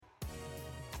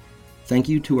Thank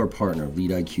you to our partner,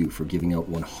 LeadIQ, for giving out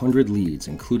 100 leads,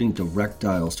 including direct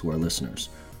dials to our listeners.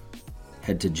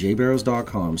 Head to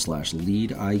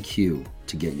jbarrows.com/leadiq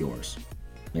to get yours.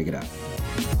 Make it happen.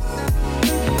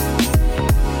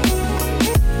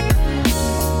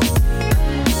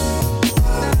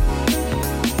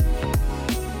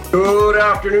 Good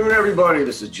afternoon, everybody.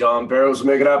 This is John Barrows.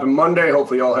 Make It Happen Monday.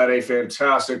 Hopefully you all had a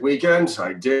fantastic weekend.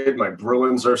 I did. My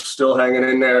Bruins are still hanging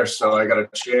in there, so I got a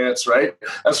chance, right?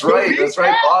 That's right. That's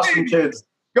right. Boston kids.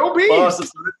 Go Bees. Boston.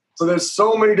 So there's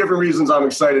so many different reasons I'm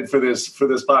excited for this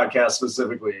podcast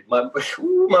specifically. My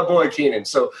boy Keenan.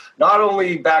 So not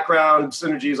only background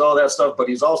synergies, all that stuff, but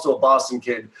he's also a Boston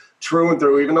kid true and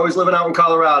through. Even though he's living out in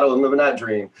Colorado and living that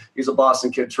dream, he's a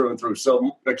Boston kid true and through.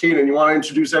 So Keenan, you want to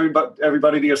introduce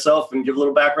everybody to yourself and give a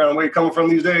little background on where you're coming from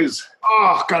these days?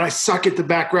 Oh God, I suck at the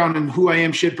background and who I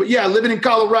am shit. But yeah, living in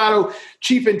Colorado,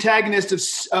 chief antagonist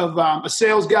of a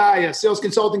sales guy, a sales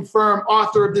consulting firm,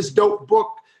 author of this dope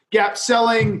book, Gap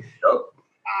Selling. Yep.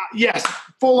 Yes,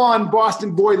 full-on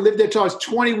Boston boy. Lived there till I was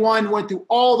 21. Went through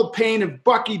all the pain of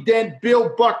Bucky Dent,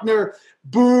 Bill Buckner,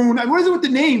 Boone. What is it with the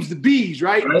names? The Bees,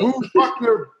 right? Boone,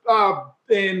 Buckner,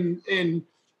 and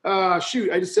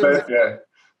shoot, I just said that. Yeah.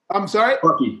 I'm sorry?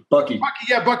 Bucky.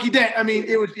 Yeah, Bucky Dent. I mean,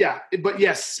 it was, yeah. But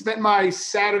yes, spent my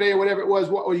Saturday or whatever it was,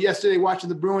 or yesterday watching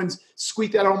the Bruins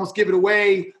squeak that, almost give it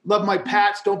away. Love my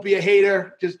Pats. Don't be a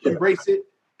hater. Just embrace it.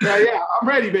 Yeah, I'm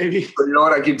ready, baby. You know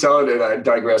what I keep telling, and I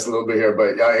digress a little bit here,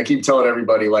 but I keep telling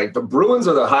everybody, like, the Bruins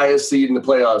are the highest seed in the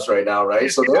playoffs right now,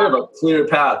 right? So they have a clear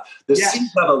path. The Seeds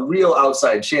have a real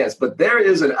outside chance, but there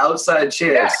is an outside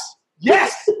chance.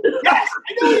 Yes. I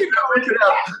know you know. We could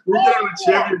have a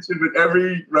championship in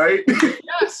every, right?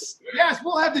 Yes.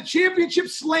 We'll have the championship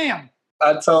slam.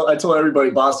 I tell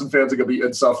everybody, Boston fans are going to be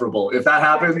insufferable. If that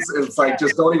happens, it's like,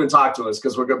 just don't even talk to us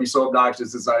because we're going to be so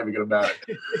obnoxious, it's not even going to matter.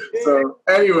 So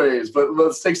anyways, but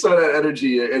let's take some of that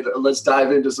energy and let's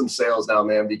dive into some sales now,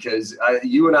 man, because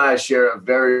you and I share a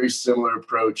very similar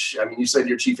approach. I mean, you said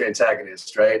you're chief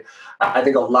antagonist, right? I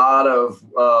think a lot of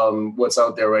what's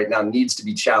out there right now needs to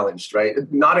be challenged, right?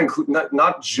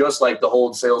 Not just like the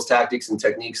whole sales tactics and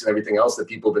techniques and everything else that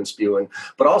people have been spewing,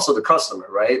 but also the customer,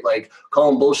 right? Like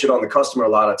calling bullshit on the customer a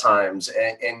lot of times.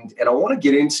 And I want to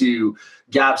get into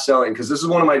Gap Selling because this is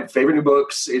one of my favorite new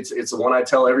books. It's the one I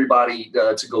tell everybody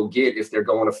to go get if they're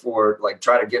going for, like,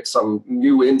 try to get some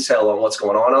new intel on what's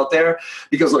going on out there.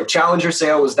 Because look, Challenger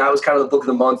Sale was kind of the book of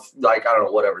the month, like, I don't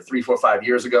know, whatever, 3, 4, 5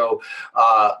 years ago.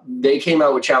 They came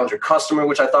out with Challenger Customer,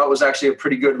 which I thought was actually a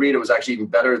pretty good read. It was actually even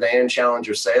better than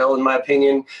Challenger Sale, in my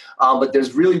opinion. But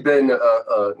there's really been,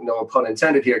 no pun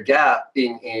intended here, gap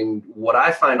in what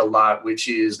I find a lot, which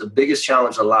is the biggest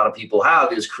challenge that a lot of people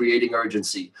have is creating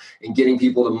urgency and getting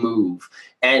people to move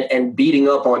and beating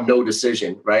up on no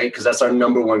decision, right? Because that's our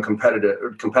number one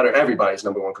competitor, everybody's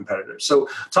number one competitor. So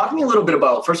talk to me a little bit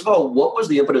about, first of all, what was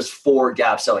the impetus for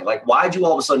Gap Selling? Like, why did you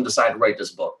all of a sudden decide to write this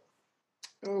book?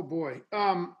 Oh, boy.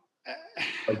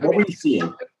 What were you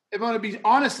seeing? If I want to be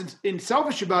honest and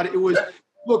selfish about it, it was,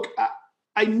 look,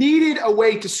 I needed a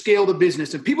way to scale the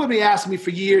business. And people have been asking me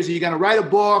for years, are you going to write a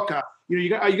book? Do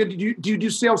you do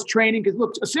sales training? Because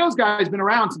look, a sales guy has been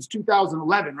around since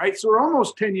 2011, right? So we're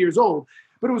almost 10 years old,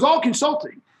 but it was all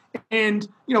consulting. And,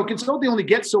 consulting only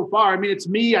gets so far. I mean, it's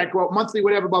me, I go out monthly,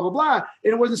 whatever, blah, blah, blah.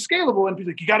 And it wasn't scalable. And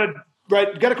people like, you got to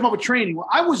come up with training. Well,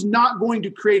 I was not going to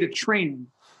create a training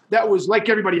that was like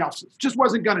everybody else's. Just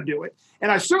wasn't going to do it. And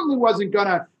I certainly wasn't going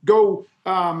to go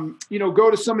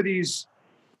to some of these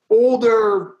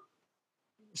older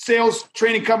sales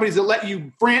training companies that let you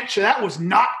branch. That was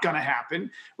not going to happen,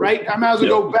 right? I might as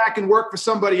well go back and work for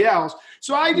somebody else.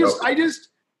 So I just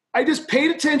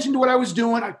paid attention to what I was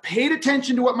doing. I paid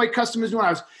attention to what my customers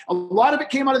doing. A lot of it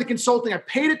came out of the consulting. I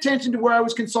paid attention to where I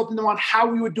was consulting them on, how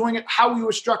we were doing it, how we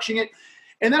were structuring it.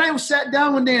 And then I sat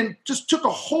down one day and just took a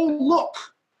whole look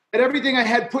at everything I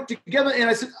had put together. And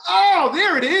I said, oh,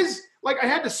 there it is. Like, I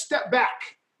had to step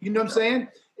back. You know what I'm saying?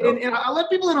 And I'll let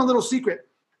people in a little secret.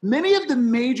 Many of the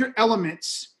major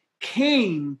elements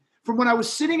came from when I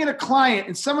was sitting at a client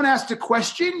and someone asked a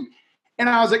question and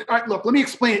I was like, all right, look, let me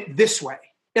explain it this way.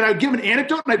 And I'd give an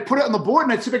anecdote and I'd put it on the board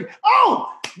and I'd sit back,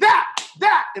 oh,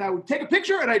 that. And I would take a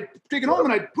picture and I'd take it home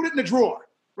and I'd put it in the drawer,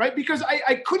 right? Because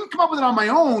I couldn't come up with it on my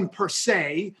own per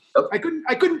se. I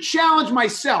couldn't challenge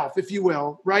myself, if you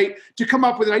will, right? To come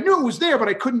up with it. I knew it was there, but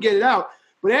I couldn't get it out.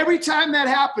 But every time that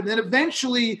happened, then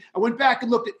eventually I went back and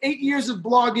looked at 8 years of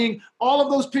blogging, all of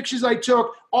those pictures I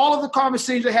took, all of the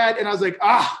conversations I had, and I was like,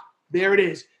 there it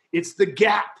is. It's the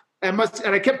gap. And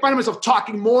I kept finding myself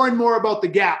talking more and more about the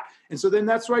gap. And so then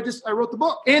that's where I wrote the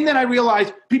book. And then I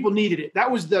realized people needed it. That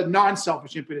was the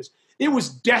non-selfish impetus. It was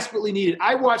desperately needed.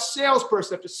 I watched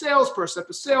salesperson after salesperson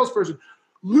after salesperson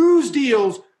lose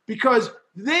deals because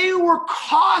they were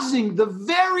causing the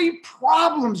very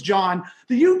problems, John,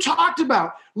 that you talked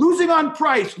about. Losing on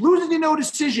price, losing to no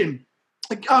decision,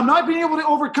 not being able to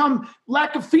overcome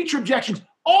lack of feature objections.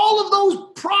 All of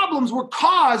those problems were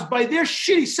caused by their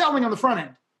shitty selling on the front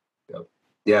end. Yep.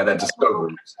 Yeah, that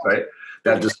discovery, right?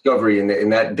 That discovery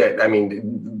and that, I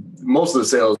mean, most of the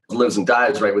sales lives and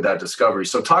dies right with that discovery.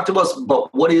 So talk to us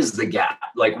about what is the gap?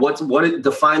 Like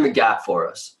define the gap for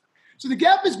us. So the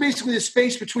gap is basically the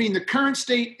space between the current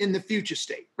state and the future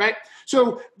state, right?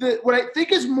 So what I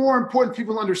think is more important for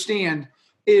people to understand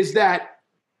is that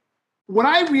when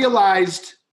I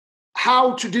realized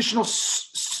how traditional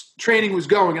training was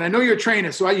going, and I know you're a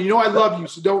trainer, so I love you,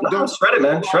 so don't shred it,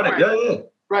 man. Shred it. Yeah.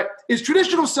 Right. Is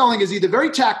traditional selling is either very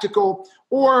tactical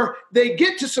or they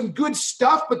get to some good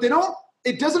stuff, but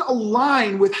it doesn't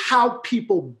align with how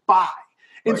people buy.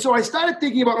 And so I started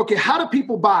thinking about, okay, how do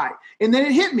people buy? And then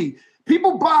it hit me.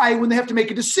 People buy when they have to make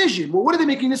a decision. Well, what are they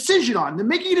making a decision on? They're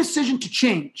making a decision to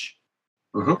change.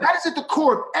 Mm-hmm. That is at the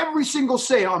core of every single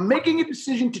sale. I'm making a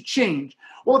decision to change.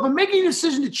 Well, if I'm making a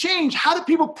decision to change, how do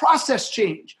people process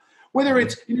change? Whether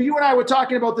it's, you and I were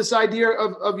talking about this idea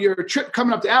of your trip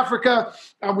coming up to Africa.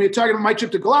 We were talking about my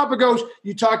trip to Galapagos.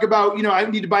 You talk about, I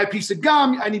need to buy a piece of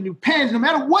gum. I need new pens. No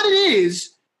matter what it is,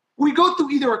 we go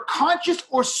through either a conscious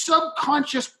or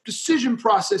subconscious decision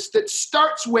process that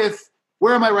starts with,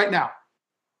 where am I right now?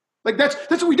 Like that's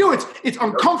what we do. It's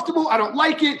uncomfortable. I don't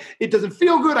like it. It doesn't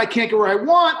feel good. I can't get where I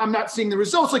want. I'm not seeing the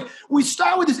results. Like we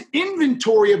start with this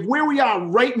inventory of where we are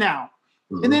right now.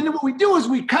 Mm-hmm. And then what we do is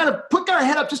we kind of put our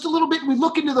head up just a little bit and we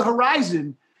look into the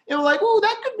horizon and we're like, oh,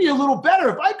 that could be a little better.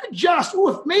 If I could just,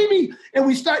 if maybe, and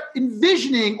we start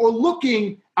envisioning or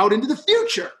looking out into the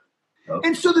future. Okay.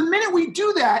 And so the minute we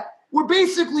do that, we're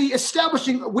basically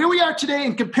establishing where we are today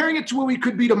and comparing it to where we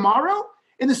could be tomorrow.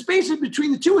 And the space in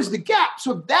between the two is the gap.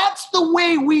 So if that's the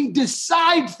way we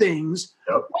decide things,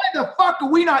 why the fuck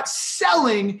are we not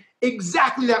selling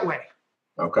exactly that way?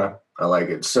 Okay. I like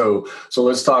it. So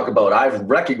let's talk about, I've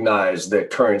recognized that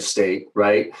current state,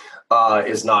 right,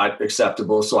 is not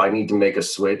acceptable. So I need to make a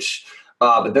switch.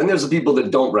 But then there's the people that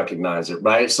don't recognize it,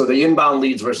 right? So the inbound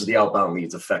leads versus the outbound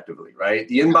leads effectively, right?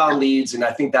 The inbound leads, and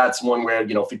I think that's one where,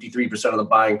 53% of the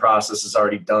buying process is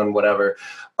already done, whatever,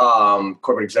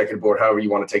 corporate executive board, however you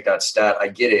want to take that stat, I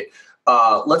get it.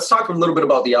 Let's talk a little bit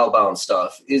about the outbound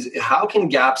stuff. How can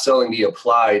gap selling be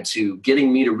applied to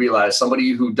getting me to realize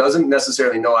somebody who doesn't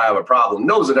necessarily know I have a problem,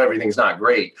 knows that everything's not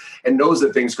great, and knows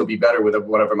that things could be better with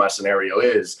whatever my scenario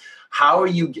is. How are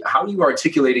you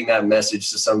articulating that message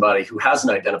to somebody who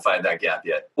hasn't identified that gap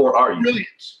yet? Or are you?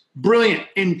 Brilliant.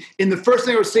 And the first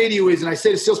thing I would say to you is, and I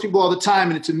say to salespeople all the time,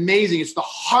 and it's amazing, it's the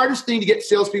hardest thing to get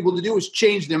salespeople to do is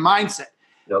change their mindset.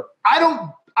 Yep.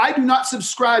 I do not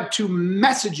subscribe to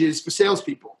messages for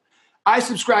salespeople. I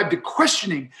subscribe to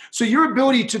questioning. So your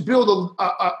ability to build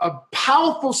a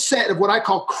powerful set of what I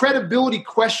call credibility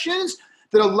questions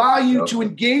that allow you to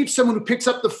engage someone who picks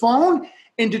up the phone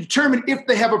and to determine if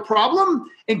they have a problem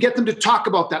and get them to talk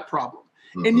about that problem.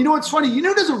 Mm-hmm. And what's funny?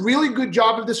 Who does a really good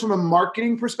job of this from a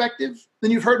marketing perspective?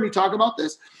 Then you've heard me talk about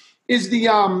this, is the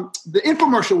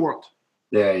infomercial world.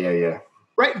 Yeah.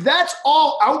 Right? That's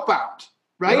all outbound,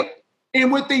 right? Yep.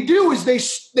 And what they do is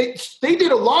they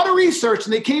did a lot of research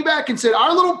and they came back and said,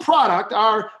 our little product,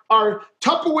 our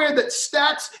Tupperware that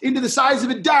stacks into the size of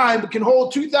a dime but can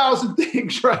hold 2,000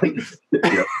 things, right?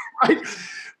 Yep. Right?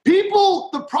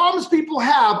 The problems people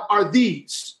have are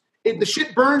these. The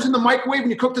shit burns in the microwave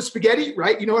when you cook the spaghetti,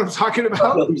 right? You know what I'm talking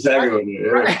about? Exactly.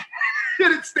 Right?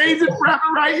 And it stays in forever,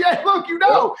 right? Yeah, look,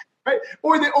 right?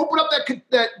 Or they open up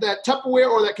that Tupperware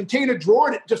or that container drawer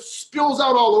and it just spills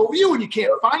out all over you and you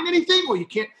can't find anything or you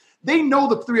can't. They know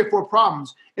the 3 or 4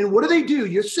 problems. And what do?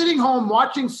 You're sitting home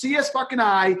watching CS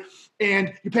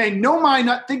and you're paying no mind,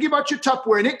 not thinking about your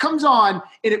Tupperware, and it comes on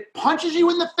and it punches you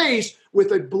in the face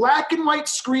with a black and white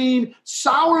screen,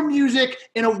 sour music,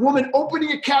 and a woman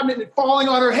opening a cabinet and it falling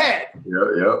on her head.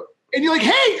 Yep. And you're like,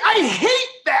 hey, I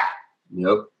hate that.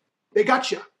 Yep. They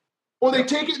got you. Or they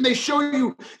take it and they show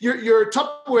you your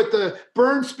Tupperware with the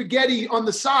burned spaghetti on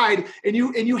the side, and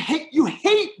you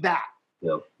hate that.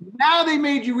 Yep. Now they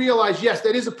made you realize, yes,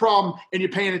 that is a problem, and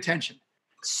you're paying attention.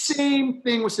 Same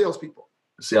thing with salespeople.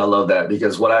 See, I love that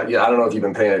because I don't know if you've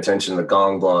been paying attention to the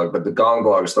Gong blog, but the Gong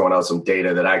blog is throwing out some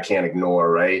data that I can't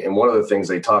ignore, right? And one of the things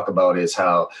they talk about is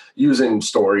how using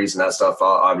stories and that stuff,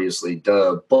 obviously,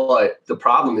 but the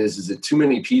problem is that too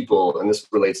many people, and this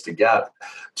relates to Gap,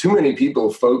 too many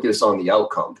people focus on the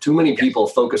outcome. Too many people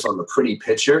focus on the pretty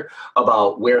picture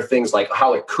about where things like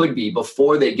how it could be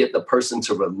before they get the person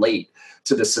to relate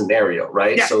to the scenario,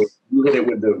 right? Yes. So you hit it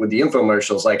with the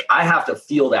infomercials. Like I have to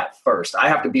feel that first. I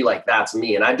have to be like, that's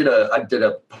me. And I did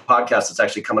a podcast that's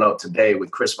actually coming out today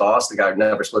with Chris Voss, the guy who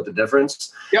never split the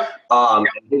difference. Yep. And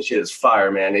his shit is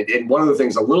fire, man. And one of the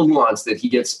things, a little nuance that he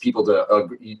gets people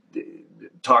to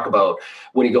talk about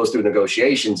when he goes through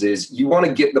negotiations is you want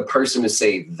to get the person to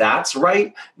say that's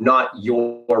right, not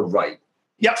you're right.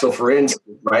 Yep. So for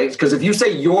instance, right? Because if you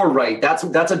say you're right, that's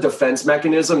a defense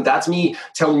mechanism. That's me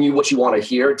telling you what you want to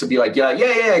hear to be like,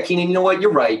 yeah, Keenan, you know what?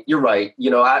 You're right. You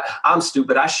know, I'm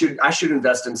stupid. I should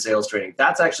invest in sales training.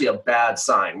 That's actually a bad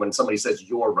sign when somebody says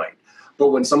you're right. But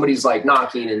when somebody's like, nah,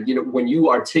 Keenan, you know, when you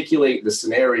articulate the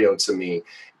scenario to me,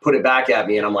 put it back at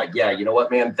me, and I'm like, yeah, you know what,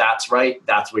 man? That's right.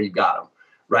 That's where you got them.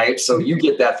 Right. So you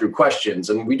get that through questions,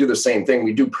 and we do the same thing.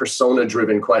 We do persona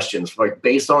driven questions, like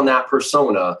based on that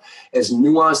persona, as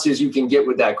nuanced as you can get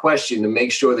with that question to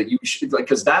make sure that you should, like,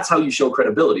 because that's how you show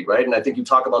credibility. Right. And I think you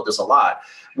talk about this a lot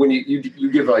when you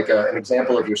give like an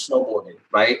example of your snowboarding.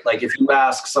 Right. Like if you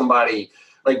ask somebody,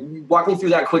 like, walk me through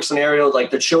that quick scenario,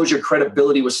 like that shows your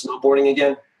credibility with snowboarding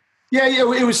again. Yeah,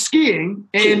 it was skiing.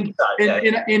 And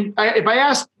if I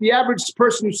ask the average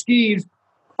person who skis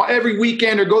every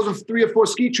weekend or goes on 3 or 4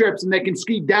 ski trips and they can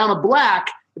ski down a black,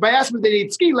 if I ask them if they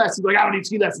need ski lessons, like, I don't need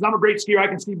ski lessons. I'm a great skier. I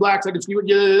can ski blacks. I can ski.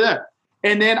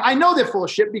 And then I know they're full of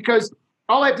shit because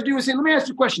all I have to do is say, let me ask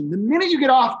you a question. The minute you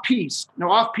get off-piste, now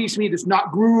off-piste means it's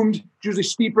not groomed, it's usually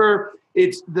steeper.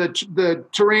 It's the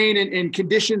terrain and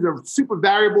conditions are super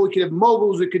variable. It could have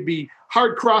moguls. It could be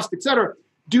hard crust, etc.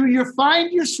 Do you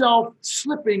find yourself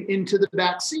slipping into the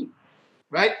back seat,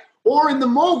 right? Or in the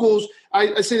moguls,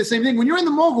 I say the same thing. When you're in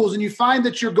the moguls and you find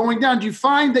that you're going down, do you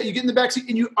find that you get in the backseat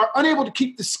and you are unable to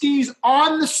keep the skis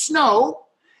on the snow?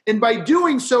 And by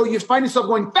doing so, you find yourself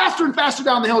going faster and faster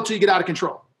down the hill until you get out of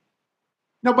control.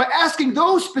 Now, by asking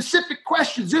those specific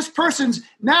questions, this person's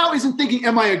now isn't thinking,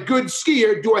 am I a good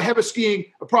skier? Do I have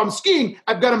a problem skiing?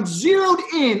 I've got them zeroed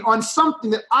in on something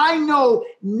that I know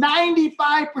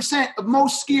 95% of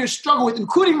most skiers struggle with,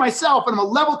 including myself, and I'm a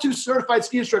level 2 certified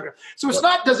ski instructor. So it's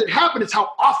not, does it happen? It's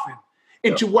how often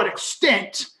and to what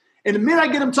extent. And the minute I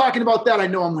get them talking about that, I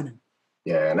know I'm winning.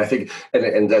 Yeah, and I think,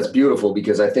 and that's beautiful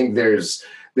because I think there's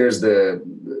the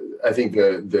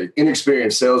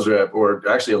inexperienced sales rep, or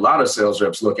actually a lot of sales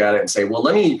reps, look at it and say, well,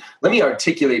 let me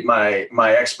articulate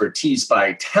my expertise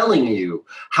by telling you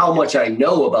how much I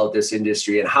know about this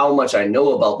industry and how much I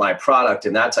know about my product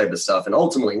and that type of stuff. And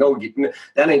ultimately, no,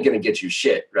 that ain't going to get you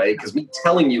shit, right? Because me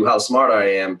telling you how smart I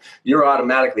am, you're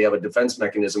automatically have a defense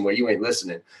mechanism where you ain't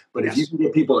listening. But if you can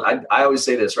get people, I always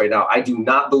say this right now, I do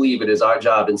not believe it is our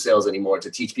job in sales anymore to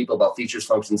teach people about features,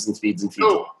 functions, and speeds and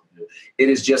features. It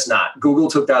is just not. Google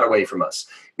took that away from us.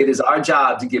 It is our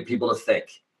job to get people to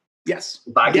think. Yes.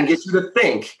 If I can get you to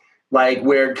think,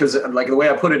 because the way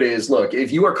I put it is, look,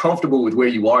 if you are comfortable with where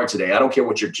you are today, I don't care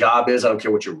what your job is. I don't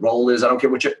care what your role is. I don't care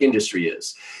what your industry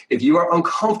is. If you are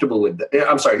uncomfortable with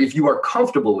if you are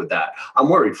comfortable with that, I'm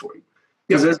worried for you.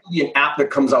 Because there's going to be an app that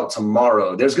comes out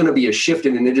tomorrow. There's going to be a shift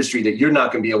in an industry that you're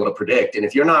not going to be able to predict. And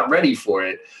if you're not ready for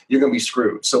it, you're going to be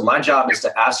screwed. So my job is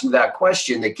to ask you that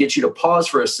question that gets you to pause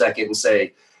for a second and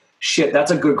say, shit,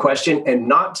 that's a good question. And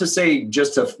not to say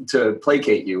just to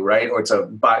placate you, right?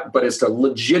 But it's to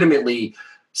legitimately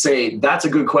say, that's a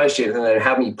good question. And then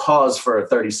have me pause for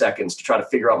 30 seconds to try to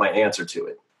figure out my answer to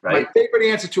it, right? My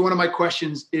favorite answer to one of my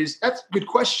questions is, that's a good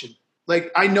question.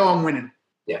 Like, I know I'm winning.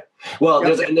 Yeah. Well,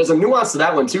 there's a nuance to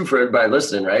that one too for everybody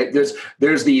listening, right? There's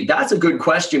that's a good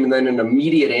question and then an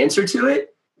immediate answer to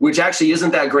it, which actually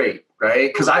isn't that great,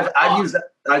 right? Because I've used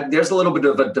that. There's a little bit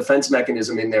of a defense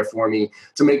mechanism in there for me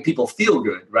to make people feel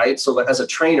good, right? So as a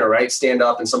trainer, right, stand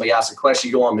up and somebody asks a question,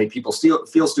 you don't want to make people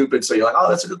feel stupid. So you're like, oh,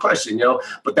 that's a good question, you know?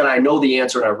 But then I know the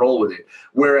answer and I roll with it.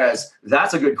 Whereas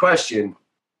that's a good question.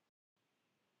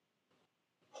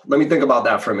 Let me think about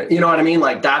that for a minute. You know what I mean?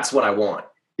 Like, that's what I want.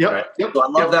 Yep. Right? So I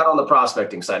love that on the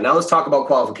prospecting side. Now let's talk about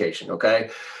qualification, okay?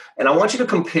 And I want you to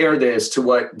compare this to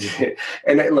what,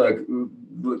 and look,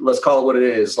 let's call it what it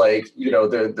is. Like, you know,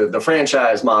 the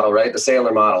franchise model, right? The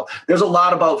Sandler model. There's a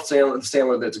lot about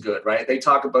Sandler that's good, right? They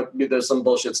talk about, there's some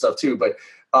bullshit stuff too, but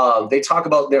they talk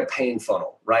about their pain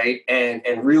funnel, right? And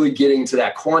really getting to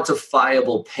that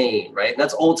quantifiable pain, right? And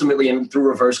that's ultimately through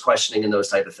reverse questioning and those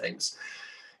type of things.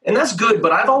 And that's good,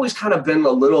 but I've always kind of been a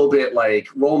little bit like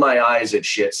roll my eyes at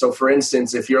shit. So for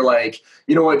instance, if you're like,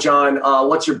 you know what, John,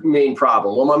 what's your main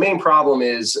problem? Well, my main problem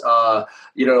is, I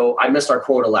missed our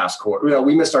quota last quarter.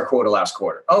 We missed our quota last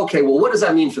quarter. Okay, well, what does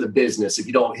that mean for the business if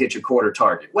you don't hit your quarter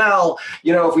target? Well,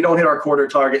 if we don't hit our quarter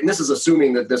target, and this is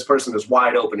assuming that this person is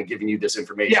wide open and giving you this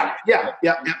information. Yeah.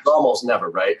 It's almost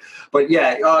never, right? But you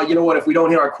know what, if we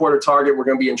don't hit our quarter target, we're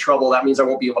going to be in trouble. That means I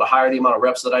won't be able to hire the amount of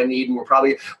reps that I need. And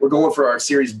we're going for our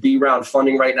Series B round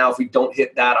funding right now. If we don't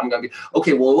hit that, I'm going to be,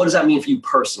 okay, well, what does that mean for you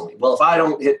personally? Well, if I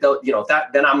don't hit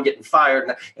then I'm getting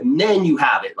fired. And then you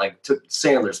have it, like to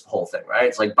Sandler's whole thing, right?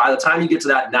 It's like, by the time you get to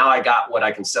that, now I got what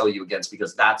I can sell you against,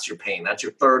 because that's your pain. That's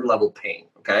your third level pain.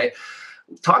 Okay.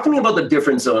 Talk to me about the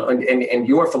difference and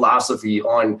your philosophy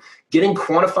on getting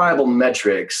quantifiable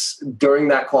metrics during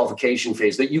that qualification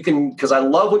phase that you can, because I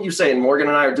love what you say, and Morgan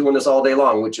and I are doing this all day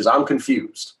long, which is I'm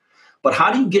confused. But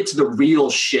how do you get to the real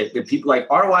shit that people like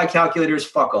ROI calculators,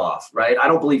 fuck off, right? I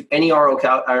don't believe any ROI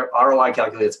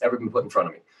calculator that's ever been put in front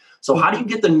of me. So how do you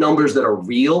get the numbers that are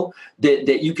real,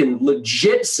 that you can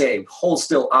legit say, hold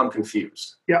still, I'm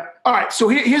confused? Yeah. All right. So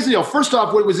here's the deal. First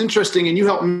off, what was interesting, and you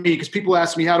helped me because people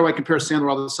ask me, how do I compare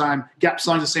Sandler all the time? Gap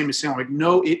Selling is the same as Sandler. Like,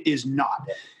 no, it is not.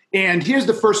 And here's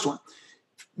the first one.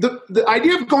 The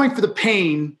idea of going for the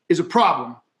pain is a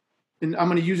problem. And I'm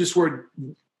going to use this word,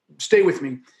 stay with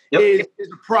me. Is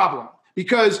a problem,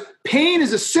 because pain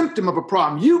is a symptom of a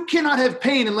problem. You cannot have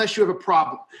pain unless you have a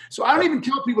problem. So I don't even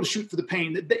tell people to shoot for the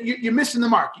pain. That you're missing the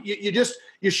mark.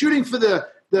 You're shooting for the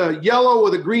yellow or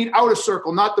the green outer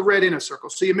circle, not the red inner circle.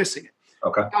 So you're missing it.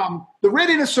 Okay. The red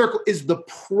inner circle is the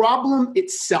problem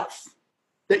itself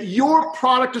that your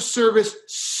product or service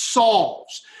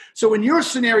solves. So in your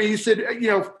scenario, you said,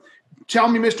 tell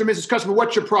me, Mr. and Mrs. Customer,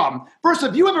 what's your problem? First,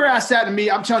 if you ever asked that to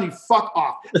me, I'm telling you, fuck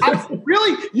off.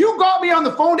 Really? You got me on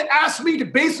the phone to ask me to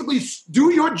basically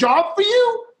do your job for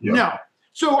you? Yep. No.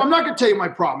 So I'm not going to tell you my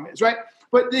problem is, right?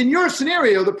 But in your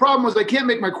scenario, the problem was I can't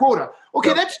make my quota.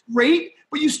 Okay, that's great,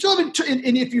 but you still haven't,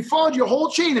 and if you followed your whole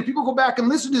chain, and people go back and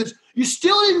listen to this, you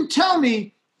still didn't tell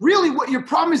me really what your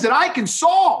problem is that I can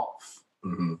solve.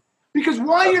 Mm-hmm. Because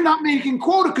why you're not making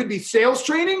quota could be sales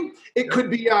training. It could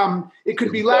be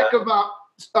lack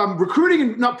of recruiting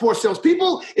and not poor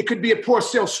salespeople. It could be a poor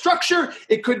sales structure.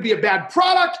 It could be a bad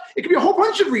product. It could be a whole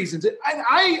bunch of reasons.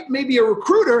 I may be a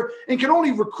recruiter and can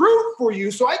only recruit for you,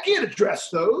 so I can't address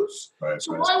those. Right,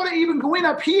 so why would I even go in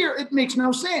up here? It makes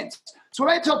no sense. So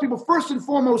what I tell people first and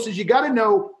foremost is you got to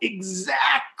know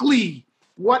exactly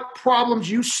what problems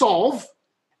you solve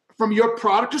from your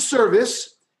product or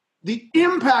service, the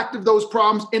impact of those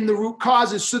problems and the root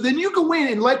causes. So then you go in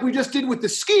and like we just did with the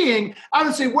skiing, I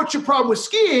would say, what's your problem with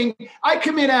skiing? I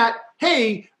come in at,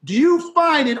 hey, do you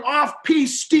find in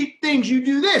off-piste steep things you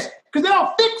do this? Because then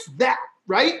I'll fix that,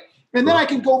 right? And then I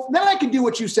can do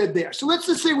what you said there. So let's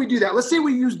just say we do that. Let's say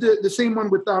we use the same one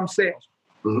with sales.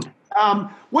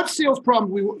 Mm-hmm. What sales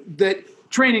problem that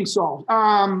training solves?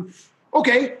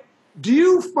 Okay, do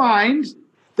you find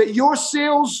that your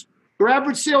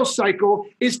average sales cycle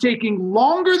is taking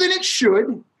longer than it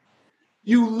should?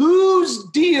 You lose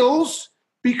deals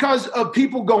because of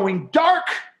people going dark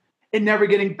and never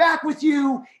getting back with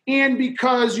you, and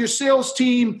because your sales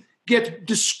team gets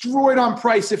destroyed on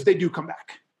price if they do come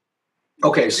back.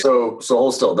 Okay, so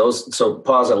hold still. So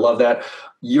pause. I love that.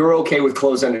 You're okay with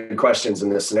closed-ended questions in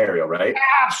this scenario, right?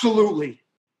 Absolutely.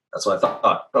 That's what I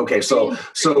thought. Okay, so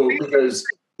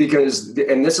because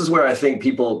and this is where I think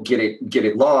people get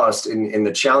it lost, and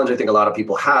the challenge I think a lot of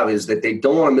people have is that they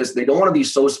don't want to be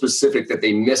so specific that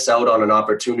they miss out on an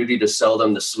opportunity to sell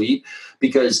them the suite.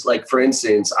 Because, like, for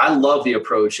instance, I love the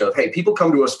approach of, hey, people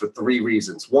come to us for 3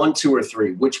 reasons, 1, 2, or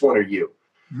 3. Which one are you?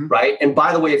 Mm-hmm. Right. And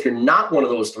by the way, if you're not one of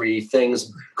those 3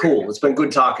 things, cool. It's been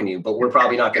good talking to you, but we're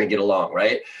probably not going to get along.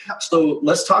 Right. So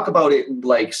let's talk about it.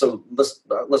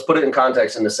 Let's put it in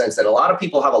context in the sense that a lot of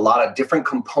people have a lot of different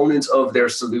components of their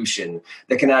solution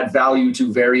that can add value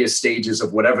to various stages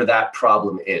of whatever that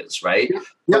problem is. Right.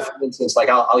 Yeah. For instance, like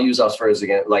I'll use us for as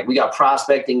again, like we got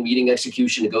prospecting, meeting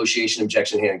execution, negotiation,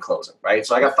 objection, hand, closing. Right.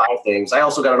 So I got 5 things. I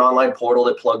also got an online portal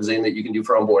that plugs in that you can do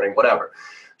for onboarding, whatever.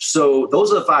 So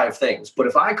those are the 5 things. But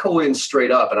if I go in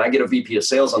straight up and I get a VP of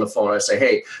sales on the phone, and I say,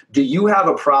 hey, do you have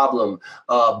a problem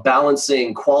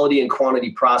balancing quality and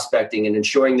quantity prospecting and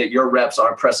ensuring that your reps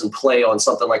aren't press and play on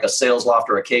something like a Sales Loft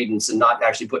or a Cadence and not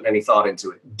actually putting any thought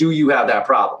into it? Do you have that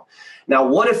problem? Now,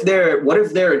 what if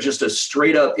they're just a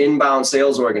straight up inbound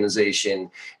sales organization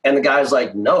and the guy's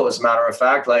like, no, as a matter of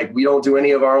fact, like we don't do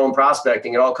any of our own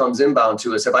prospecting. It all comes inbound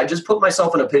to us. If I just put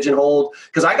myself in a pigeonhole,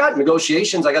 because I got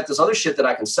negotiations, I got this other shit that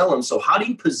I can sell them. So how do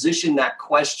you position that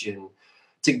question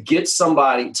to get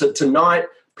somebody to not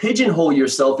pigeonhole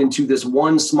yourself into this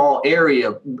one small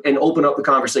area and open up the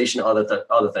conversation to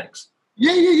other things?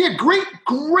 Yeah.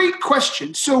 Great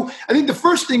question. So I think the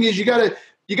first thing is you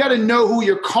gotta know who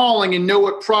you're calling and know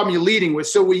what problem you're leading with.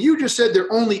 So when you just said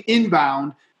they're only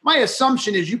inbound, my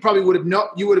assumption is you probably would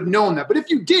have known that. But if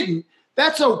you didn't,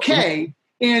 that's okay.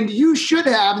 And you should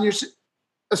have, and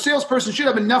a salesperson should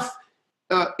have enough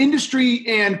industry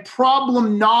and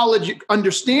problem knowledge,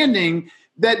 understanding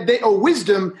or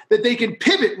wisdom that they can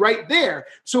pivot right there.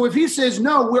 So if he says,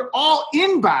 no, we're all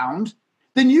inbound,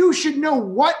 then you should know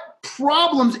what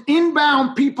problems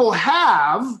inbound people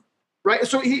have, right?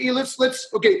 So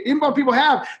inbound people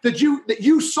have that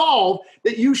you solve,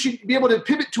 that you should be able to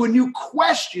pivot to a new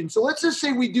question. So let's just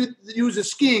say we do use a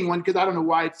skiing one, because I don't know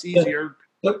why it's easier,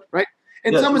 right?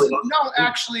 And someone says, no,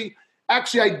 actually,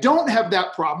 I don't have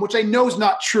that problem, which I know is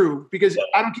not true, because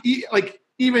I don't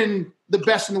even the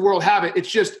best in the world have it.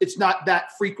 It's not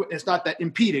that frequent. It's not that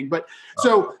impeding. But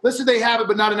so let's say they have it,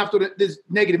 but not enough to this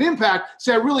negative impact.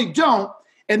 Say I really don't.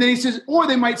 And then he says, or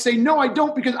they might say, no, I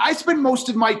don't, because I spend most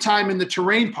of my time in the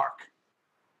terrain park.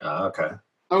 Okay.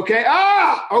 Okay.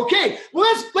 Okay. Well,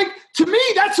 that's to me,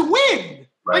 that's a win.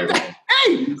 Right.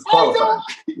 Hey,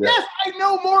 I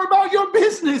know more about your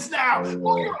business now. You're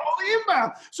only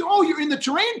inbound. So, you're in the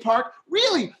terrain park.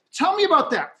 Really? Tell me about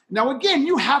that. Now, again,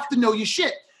 you have to know your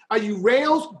shit. Are you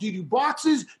rails? Do you do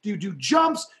boxes? Do you do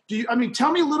jumps?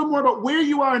 Tell me a little more about where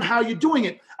you are and how you're doing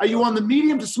it. Are you on the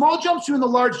medium to small jumps or in the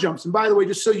large jumps? And by the way,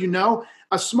 just so you know,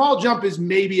 a small jump is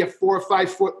maybe a 4 or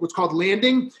 5 foot, what's called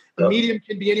landing. A medium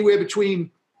can be anywhere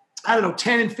between,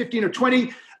 10 and 15 or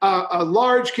 20. A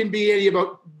large can be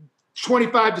about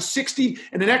 25 to 60,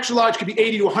 and an extra large can be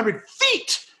 80 to 100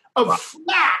 feet of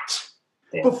flat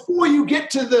before you get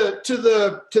to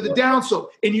the downslope,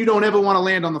 and you don't ever want to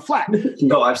land on the flat.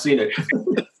 No, I've seen it.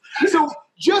 So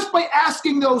just by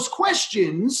asking those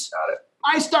questions,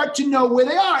 I start to know where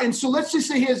they are. And so let's just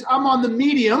say I'm on the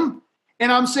medium,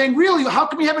 and I'm saying, really, how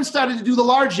come you haven't started to do the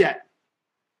large yet?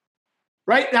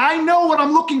 Right? And I know what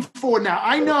I'm looking for now.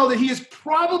 I know that he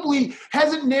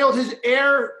hasn't nailed his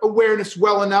air awareness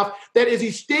well enough, that as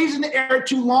he stays in the air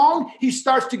too long, he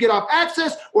starts to get off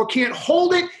axis or can't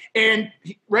hold it. And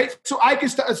right. So I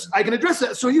can address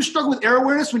that. So you struggle with air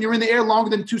awareness when you're in the air longer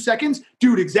than 2 seconds?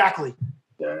 Dude, exactly.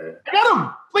 I got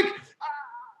him.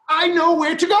 I know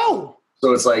where to go.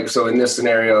 So it's so in this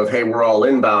scenario of, hey, we're all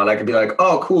inbound, I could be like,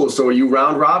 oh, cool. So are you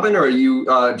round robin, or are you,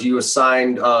 do you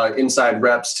assign inside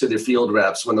reps to the field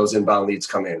reps when those inbound leads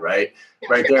come in, right?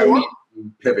 Right there,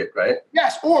 pivot, right?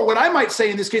 Yes. Or what I might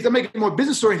say in this case, I'm making it more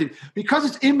business oriented. Because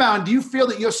it's inbound, do you feel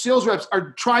that your sales reps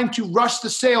are trying to rush the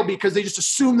sale because they just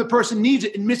assume the person needs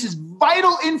it and misses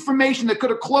vital information that could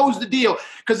have closed the deal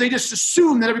because they just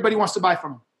assume that everybody wants to buy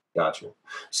from them? Gotcha.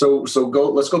 So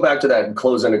let's go back to that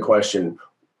close-ended question.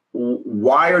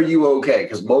 Why are you okay?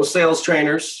 Because most sales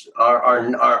trainers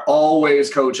are always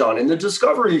coach on in the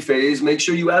discovery phase. Make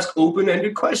sure you ask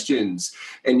open-ended questions,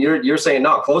 and you're saying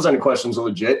no, close-ended questions are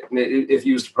legit if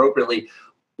used appropriately.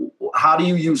 How do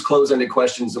you use close-ended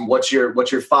questions, and what's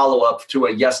your follow-up to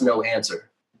a yes/no answer?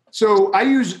 So I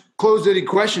use closed-ended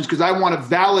questions because I want to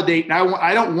validate, and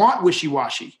I don't want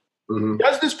wishy-washy. Mm-hmm.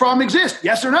 Does this problem exist?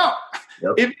 Yes or no?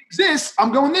 Yep. If it exists,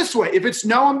 I'm going this way. If it's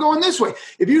no, I'm going this way.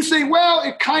 If you say, well,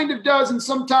 it kind of does, and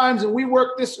sometimes, and we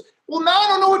work this, well, now I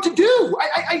don't know what to do.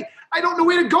 I don't know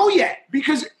where to go yet,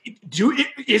 because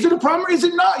is it a problem or is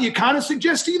it not? You kind of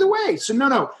suggest either way. So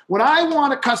no. When I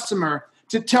want a customer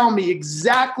to tell me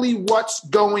exactly what's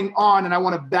going on and I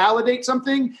want to validate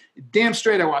something, damn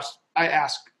straight I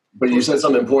ask. But you said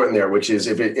something important there, which is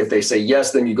if they say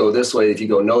yes, then you go this way. If you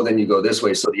go no, then you go this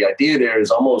way. So the idea there is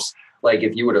almost like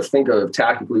if you were to think of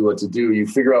tactically what to do, you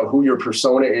figure out who your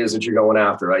persona is that you're going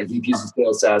after, right? VPs of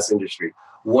sales, SaaS industry.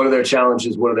 What are their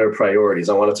challenges? What are their priorities?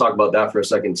 I want to talk about that for a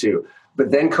second too.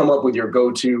 But then come up with your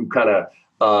go-to kind of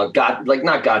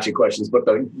not gotcha questions, but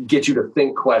get you to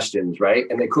think questions, right?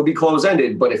 And they could be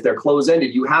close-ended, but if they're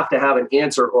close-ended, you have to have an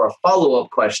answer or a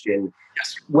follow-up question,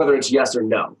 yes, whether it's yes or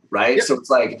no, right? Yep. So it's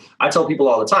like, I tell people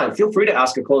all the time, feel free to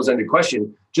ask a close-ended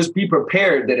question. Just be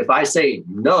prepared that if I say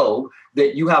no,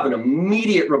 that you have an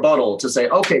immediate rebuttal to say,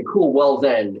 okay, cool, well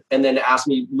then, and then ask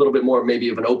me a little bit more maybe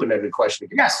of an open-ended question.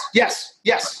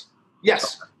 Yes.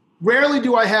 Rarely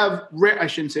do I have, I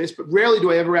shouldn't say this, but rarely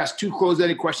do I ever ask 2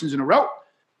 closed-ended questions in a row.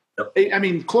 Yep. I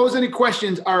mean, closed-ended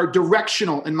questions are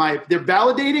directional they're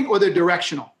validating or they're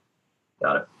directional.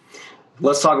 Got it.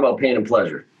 Let's talk about pain and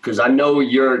pleasure, because I know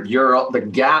the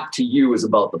gap to you is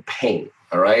about the pain.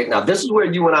 All right. Now, this is where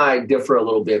you and I differ a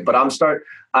little bit, but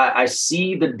I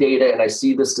see the data and I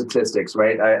see the statistics,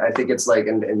 right? I think it's like,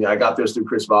 and I got this through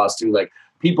Chris Voss too, like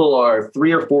people are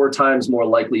 3 or 4 times more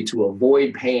likely to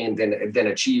avoid pain than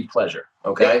achieve pleasure.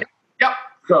 Okay. Yep.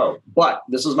 So, but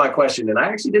this is my question, and I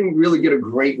actually didn't really get a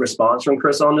great response from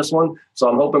Chris on this one. So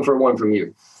I'm hoping for one from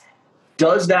you.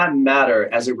 Does that matter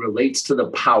as it relates to the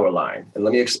power line? And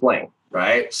let me explain.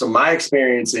 Right. So my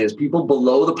experience is people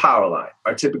below the power line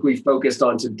are typically focused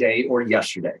on today or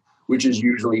yesterday, which is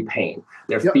usually pain.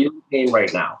 They're feeling pain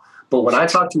right now. But when I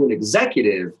talk to an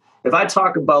executive, if I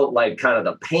talk about like kind of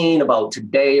the pain about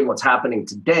today and what's happening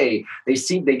today, they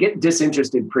get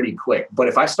disinterested pretty quick. But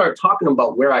if I start talking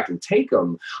about where I can take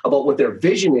them, about what their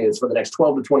vision is for the next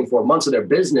 12 to 24 months of their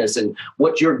business and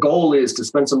what your goal is to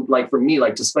spend some, like for me,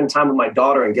 like to spend time with my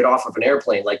daughter and get off of an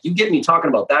airplane, like you get me talking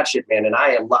about that shit, man. And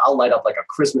I'll light up like a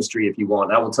Christmas tree if you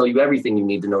want. I will tell you everything you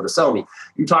need to know to sell me.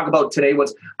 You talk about today,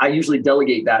 I usually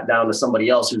delegate that down to somebody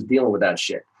else who's dealing with that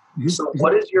shit. So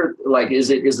what is your, like, is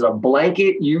it a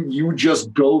blanket? You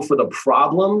just go for the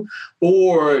problem,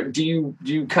 or do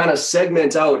you kind of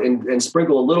segment out and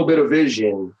sprinkle a little bit of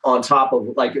vision on top of,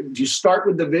 like, do you start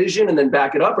with the vision and then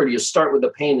back it up, or do you start with the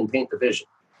pain and paint the vision?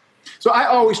 So I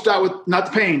always start with not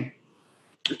the pain.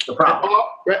 The problem.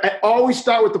 I always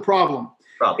start with the problem.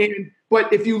 But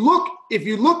if you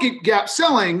look at gap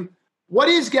selling, what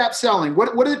is gap selling? What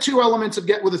are the two elements of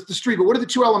gap with the street? But what are the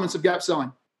two elements of gap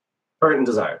selling? Current and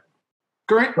desired.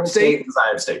 Current state,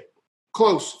 desired state.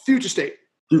 Close. Future state.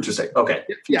 Future state. Okay.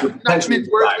 Yeah. Potentially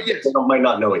desired. Yes. They might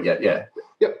not know it yet. Yeah.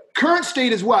 Yep. Current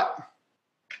state is what?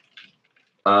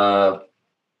 Problem,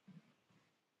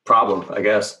 I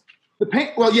guess. The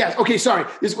pain. Well, yes. Okay. Sorry.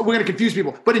 We're going to confuse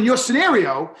people. But in your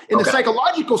scenario, the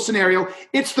psychological scenario,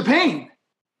 it's the pain.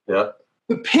 Yeah.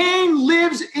 The pain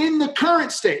lives in the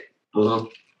current state. Mm-hmm.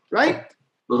 Right.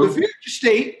 Mm-hmm. The future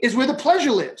state is where the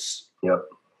pleasure lives. Yep.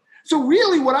 So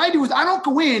really what I do is I don't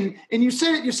go in, and you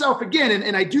said it yourself again,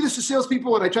 and I do this to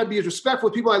salespeople, and I try to be as respectful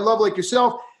with people I love like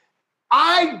yourself.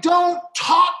 I don't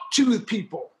talk to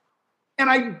people. And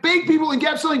I beg people in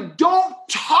gap selling, don't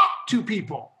talk to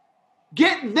people.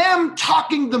 Get them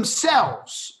talking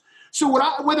themselves. So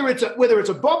whether it's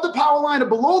above the power line or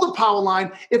below the power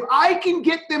line, if I can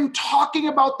get them talking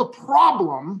about the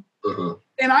problem, mm-hmm.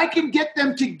 and I can get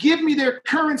them to give me their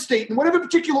current state in whatever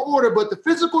particular order, but the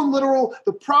physical and literal,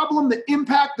 the problem, the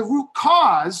impact, the root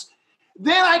cause,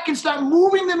 then I can start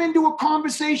moving them into a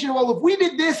conversation. Well, if we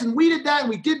did this and we did that and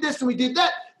we did this and we did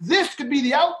that, this could be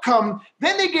the outcome.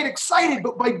 Then they get excited.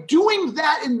 But by doing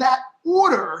that in that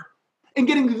order and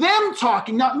getting them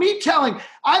talking, not me telling,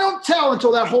 I don't tell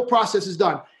until that whole process is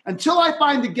done. Until I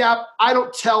find the gap, I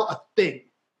don't tell a thing.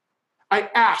 I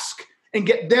ask and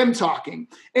get them talking.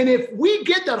 And if we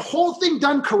get that whole thing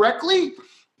done correctly,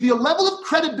 the level of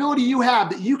credibility you have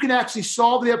that you can actually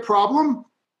solve their problem,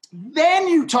 then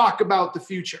you talk about the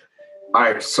future. All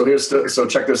right, so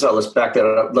check this out. Let's back that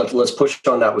up. Let's push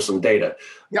on that with some data.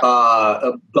 Yep.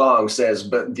 Gong says,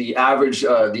 but the average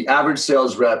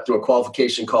sales rep through a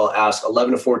qualification call asks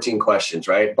 11 to 14 questions,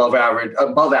 right? Above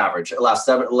average, it lasts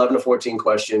 11 to 14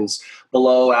 questions.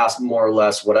 Below, ask more or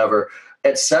less, whatever.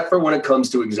 Except for when it comes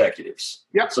to executives.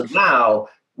 Yep. So now,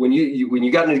 when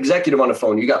you got an executive on the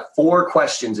phone, you got 4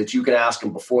 questions that you can ask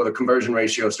them before the conversion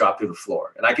ratios drop through the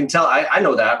floor. And I can tell, I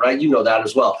know that, right? You know that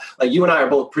as well. Like you and I are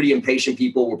both pretty impatient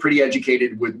people. We're pretty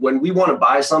educated with when we want to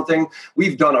buy something,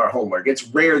 we've done our homework. It's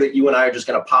rare that you and I are just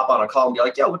going to pop on a call and be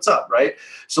like, yeah, what's up, right?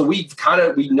 So we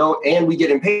know, and we get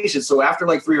impatient. So after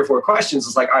like 3 or 4 questions,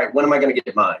 it's like, all right, when am I going to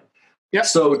get mine? Yep.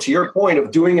 So to your point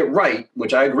of doing it right,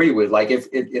 which I agree with, like if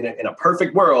in a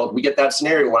perfect world, we get that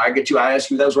scenario when I ask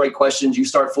you those right questions, you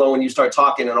start flowing, you start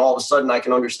talking, and all of a sudden I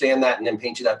can understand that and then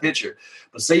paint you that picture.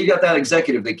 But say you got that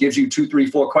executive that gives you 2, 3,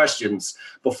 4 questions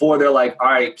before they're like,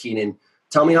 all right, Keenan,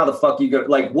 tell me how the fuck you go.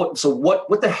 Like what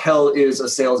the hell is a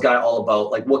sales guy all about?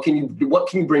 Like what can you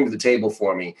bring to the table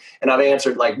for me? And I've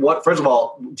answered like first of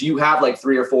all, do you have like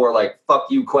 3 or 4 like fuck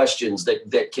you questions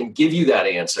that can give you that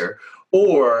answer?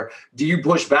 Or do you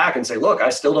push back and say, look,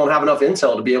 I still don't have enough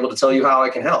intel to be able to tell you how I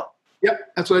can help?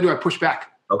 Yep, that's what I do. I push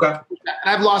back. Okay. And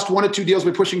I've lost 1 or 2 deals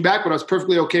by pushing back, but I was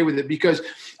perfectly okay with it because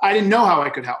I didn't know how I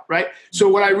could help, right? So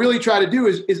what I really try to do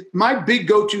is my big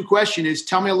go-to question is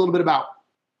tell me a little bit about.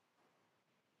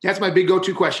 That's my big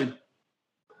go-to question.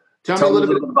 Tell me a little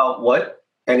bit about what?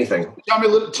 Anything. Tell me a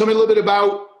little bit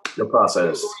about your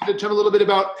process. Tell me a little bit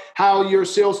about how your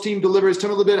sales team delivers. Tell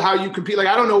me a little bit how you compete. Like,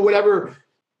 I don't know, whatever.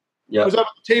 Yeah. I was up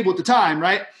at the table at the time,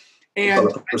 right? And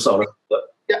persona.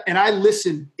 Yeah, and I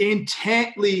listen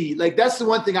intently. Like that's the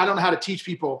one thing I don't know how to teach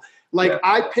people. Like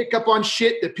I pick up on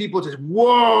shit that people just,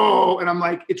 whoa. And I'm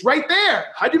like, it's right there.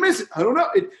 How'd you miss it? I don't know.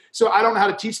 So I don't know how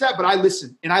to teach that, but I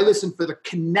listen, and I listen for the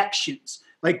connections,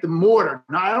 like the mortar.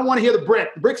 Now, I don't want to hear the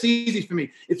brick. The brick's easy for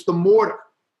me. It's the mortar,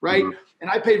 right? Mm-hmm. And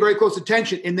I pay very close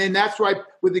attention. And then that's why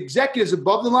with executives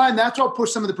above the line, that's why I'll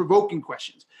push some of the provoking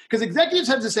questions. Because executives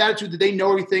have this attitude that they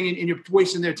know everything and you're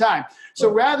wasting their time.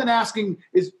 So rather than asking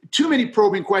too many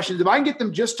probing questions, if I can get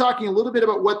them just talking a little bit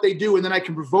about what they do and then I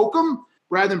can provoke them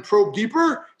rather than probe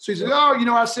deeper. So he says, oh,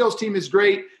 our sales team is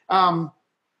great.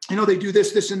 They do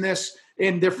this, this, and this,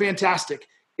 and they're fantastic.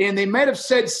 And they might have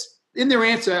said in their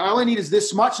answer, all I need is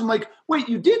this much. I'm like, wait,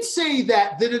 you did say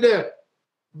that.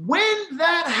 When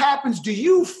that happens, do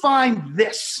you find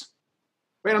this?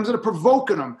 Right? I'm sort of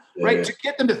provoking them, right? To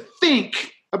get them to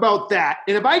think about that.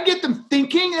 And if I get them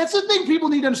thinking, that's the thing people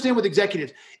need to understand with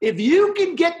executives. If you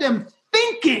can get them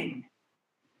thinking,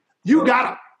 you got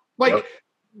them. Like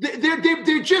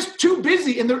they're just too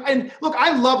busy. And look,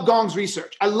 I love Gong's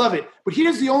research. I love it. But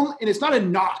here's the only, and it's not a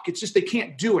knock, it's just they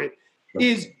can't do it,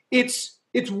 is it's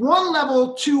one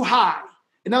level too high.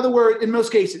 In other words, in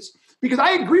most cases, because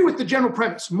I agree with the general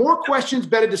premise, more questions,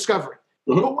 better discovery.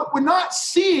 Mm-hmm. But what we're not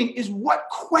seeing is what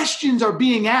questions are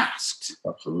being asked.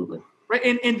 Absolutely.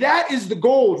 Right. And that is the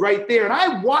gold right there. And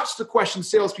I watch the questions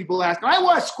salespeople ask. And I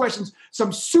watch questions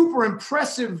some super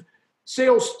impressive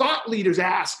sales thought leaders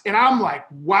ask. And I'm like,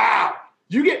 wow,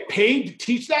 you get paid to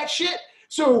teach that shit?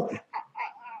 So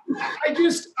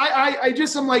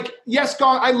I'm like, yes,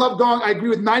 Gong, I love Gong. I agree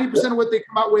with 90% of what they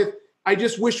come out with. I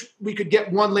just wish we could get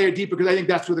one layer deeper because I think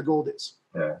that's where the gold is.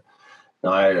 Yeah.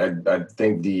 No, I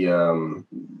think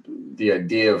the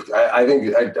idea of,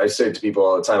 I say it to people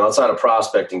all the time, outside of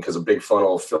prospecting, because a big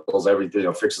funnel fills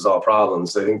everything, fixes all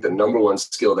problems. I think the number one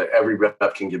skill that every rep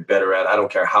can get better at, I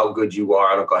don't care how good you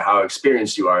are, I don't care how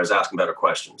experienced you are, is asking better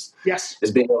questions. Yes. Is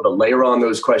being able to layer on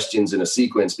those questions in a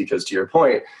sequence, because to your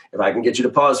point, if I can get you to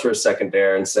pause for a second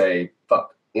there and say,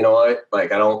 fuck, you know what?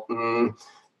 Like, I don't,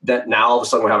 that now all of a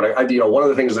sudden we're having, one of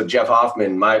the things that Jeff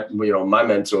Hoffman, my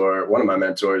mentor, one of my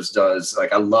mentors does,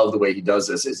 like, I love the way he does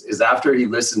this, is after he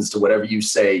listens to whatever you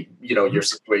say,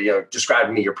 you're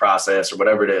describing me your process or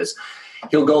whatever it is,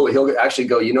 he'll actually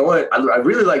go, you know what? I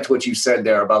really liked what you said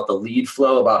there about the lead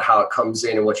flow, about how it comes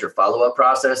in and what your follow-up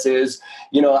process is.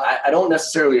 I don't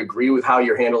necessarily agree with how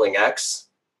you're handling X,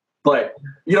 but,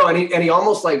 and he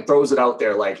almost like throws it out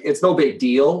there, like, it's no big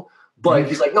deal. But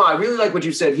he's like, no, I really like what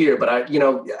you said here, but I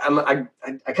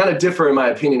kind of differ in my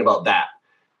opinion about that.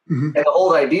 Mm-hmm. And the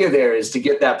whole idea there is to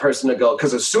get that person to go,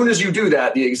 because as soon as you do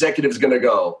that, the executive's going to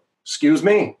go, excuse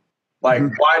me, like,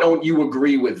 why don't you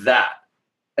agree with that?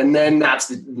 And then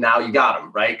now you got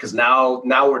them, right? Because now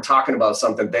we're talking about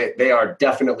something they are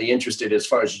definitely interested as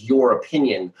far as your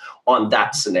opinion on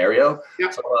that scenario.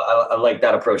 Yep. So I like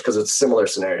that approach because it's a similar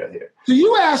scenario here. So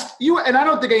you asked, and I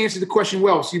don't think I answered the question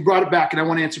well, so you brought it back and I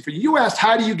want to answer for you. You asked,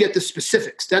 how do you get the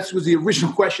specifics? That was the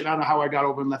original question. I don't know how I got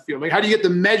over in left field. Like, how do you get the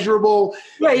measurable?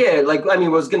 Yeah. Like, I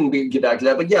was going to get back to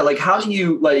that, but yeah, like, how do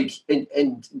you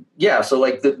so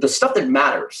like the stuff that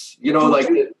matters,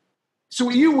 So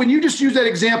when you just use that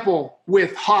example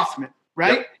with Hoffman,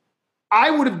 right? Yep. I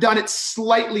would have done it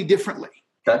slightly differently.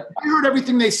 Okay. I heard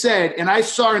everything they said, and I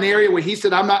saw an area where he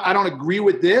said, I don't agree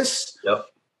with this. Yep.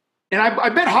 And I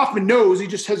bet Hoffman knows, he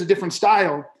just has a different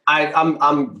style.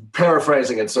 I'm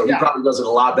paraphrasing it, so he probably does it a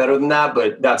lot better than that,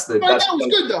 but I thought it was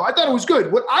good, though. I thought it was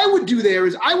good. What I would do there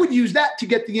is I would use that to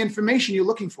get the information you're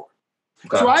looking for.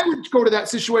 Okay. So I would go to that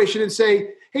situation and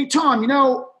say, hey, Tom,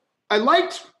 I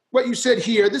liked what you said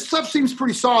here. This stuff seems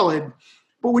pretty solid.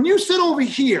 But when you sit over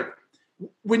here,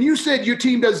 when you said your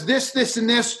team does this, this, and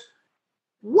this,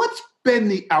 what's been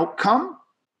the outcome?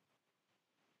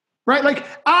 Right? Like,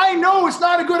 I know it's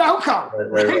not a good outcome.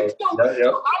 Right?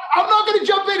 So, I'm not going to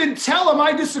jump in and tell them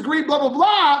I disagree, blah, blah,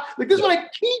 blah. Like, this is what I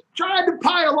keep trying to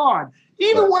pile on.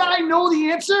 Even when I know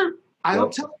the answer, I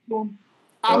don't tell it to them.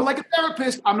 I'm like a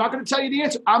therapist. I'm not going to tell you the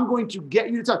answer. I'm going to get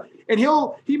you to tell. And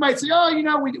he might say, we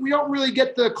don't really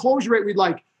get the closure rate we'd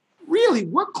like. Really?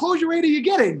 What closure rate are you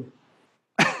getting?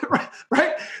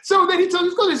 right? So then he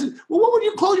tells us, well, what would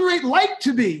your closure rate like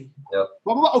to be? Yep.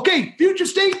 Blah, blah, blah. Okay, future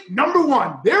state, number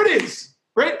 1. There it is.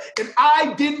 Right? And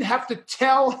I didn't have to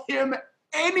tell him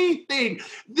anything.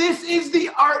 This is the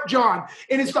art, John.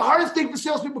 And it's the hardest thing for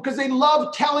salespeople because they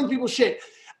love telling people shit.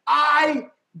 I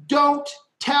don't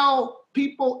tell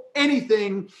people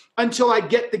anything until I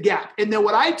get the gap. And then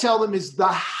what I tell them is the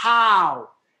how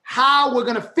we're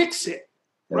going to fix it,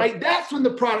 right? That's when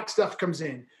the product stuff comes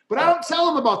in. But I don't tell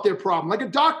them about their problem, like a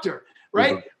doctor,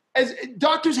 right? Mm-hmm. As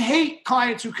doctors hate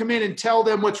clients who come in and tell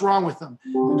them what's wrong with them.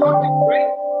 The doctor,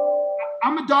 right?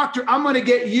 I'm a doctor. I'm going to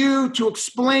get you to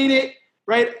explain it,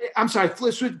 right? I'm sorry.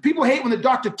 People hate when the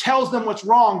doctor tells them what's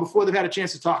wrong before they've had a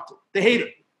chance to talk to them. They hate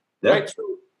it, right? So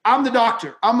I'm the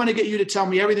doctor. I'm going to get you to tell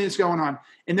me everything that's going on.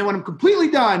 And then when I'm completely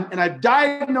done and I've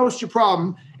diagnosed your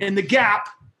problem and the gap,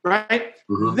 right,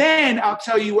 then I'll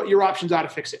tell you what your options are to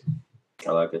fix it.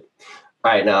 I like it.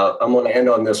 All right, now I'm going to end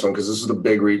on this one because this is the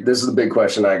big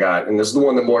question I got, and this is the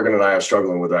one that Morgan and I are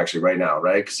struggling with actually right now,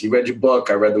 right? Because he read your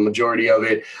book, I read the majority of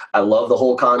it. I love the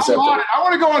whole concept. I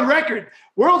want to go on record.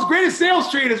 World's greatest sales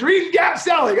trainers, read Gap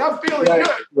Selling. I'm feeling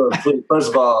good.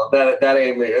 First of all, that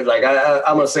ain't me. Like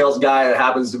I'm a sales guy that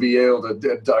happens to be able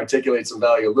to articulate some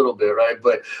value a little bit, right?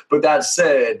 But that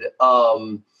said,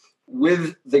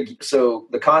 with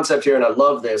the concept here, and I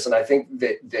love this, and I think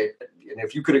that and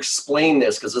if you could explain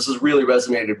this, because this has really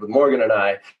resonated with Morgan and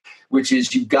I, which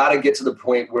is you've got to get to the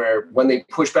point where when they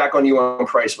push back on you on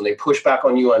price, when they push back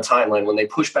on you on timeline, when they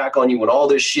push back on you on all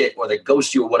this shit, or they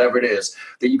ghost you or whatever it is,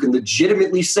 that you can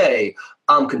legitimately say,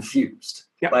 I'm confused.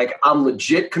 Yep. Like, I'm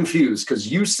legit confused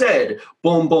because you said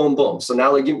boom, boom, boom. So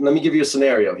now let me give you a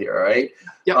scenario here, all right?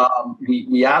 Yep.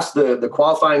 We asked the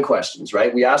qualifying questions,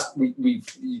 right?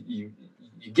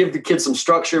 You give the kids some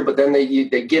structure, but then they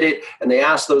get it and they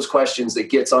ask those questions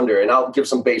that gets under. And I'll give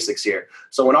some basics here.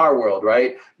 So in our world,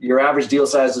 right, your average deal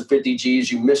size is 50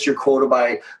 G's. You missed your quota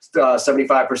by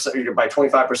 75%, by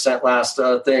 25% last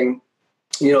thing.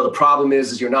 You know, the problem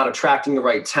is you're not attracting the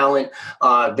right talent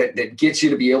that gets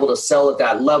you to be able to sell at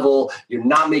that level. You're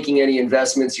not making any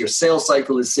investments. Your sales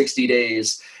cycle is 60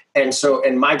 days. And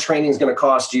my training is going to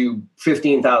cost you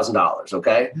 $15,000.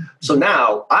 Okay. So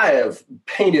now I have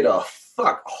painted a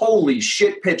holy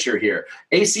shit picture here.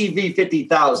 ACV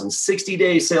 50,000,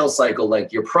 60-day sales cycle.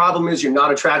 Like, your problem is you're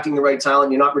not attracting the right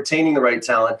talent. You're not retaining the right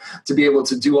talent to be able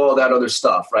to do all that other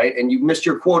stuff, right? And you missed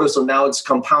your quota, so now it's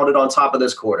compounded on top of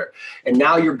this quarter. And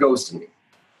now you're ghosting me.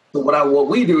 So what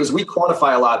we do is we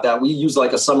quantify a lot that. We use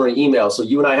like a summary email. So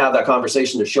you and I have that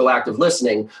conversation to show active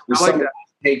listening.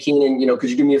 Hey, Keenan, could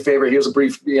you do me a favor? Here's a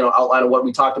brief, outline of what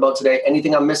we talked about today.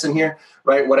 Anything I'm missing here,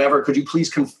 right? Whatever. Could you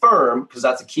please confirm? Because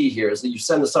that's the key here, is that you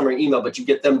send the summary email, but you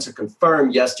get them to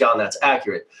confirm, yes, John, that's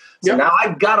accurate. So now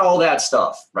I've got all that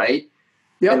stuff, right?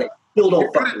 Yeah. And they still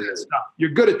don't fucking move.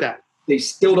 You're good at that. They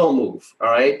still don't move.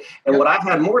 All right. And what I've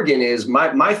had, Morgan, is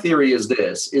my theory is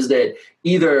that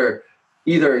either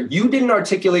you didn't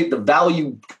articulate the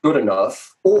value good enough,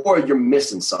 or you're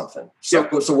missing something. So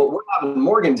what we're having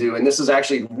Morgan do, and this is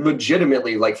actually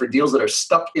legitimately like for deals that are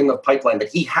stuck in the pipeline, that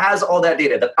he has all that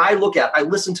data that I look at. I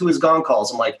listen to his gong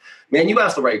calls. I'm like, man, you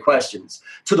asked the right questions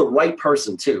to the right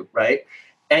person too, right?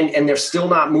 And they're still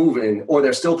not moving, or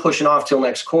they're still pushing off till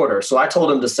next quarter. So I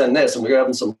told him to send this, and we're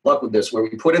having some luck with this, where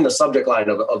we put in the subject line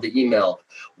of the email,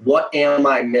 what am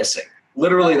I missing?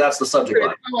 Literally, that's the subject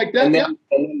line. I like that.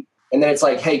 And then it's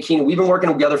like, hey, Keenan, we've been working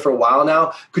together for a while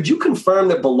now. Could you confirm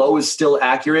that below is still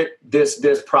accurate? This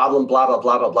problem, blah, blah,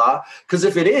 blah, blah, blah. Because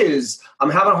if it is, I'm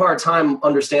having a hard time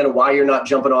understanding why you're not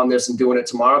jumping on this and doing it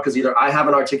tomorrow. Because either I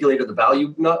haven't articulated the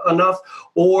value enough,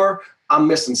 or I'm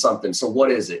missing something. So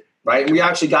what is it? Right. And we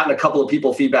actually gotten a couple of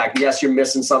people feedback. Yes, you're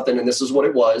missing something, and this is what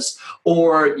it was.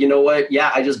 Or, you know what?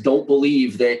 Yeah, I just don't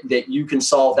believe that you can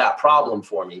solve that problem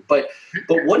for me. But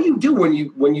what do you do when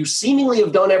you seemingly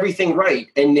have done everything right,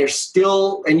 and they're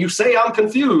still, and you say, I'm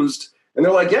confused, and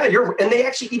they're like, yeah, and they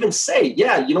actually even say,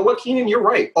 yeah, you know what, Keenan, you're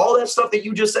right. All that stuff that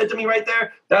you just said to me right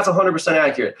there, that's 100%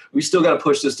 accurate. We still got to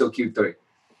push this till Q3.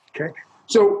 Okay.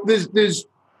 So there's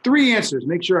three answers.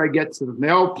 Make sure I get to them. They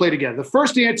all play together. The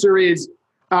first answer is,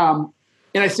 and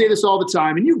I say this all the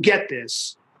time, and you get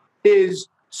this, is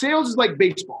sales is like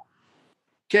baseball.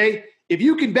 Okay. If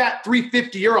you can bat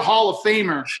 350, you're a Hall of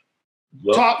Famer,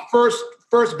 top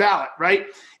first ballot, right?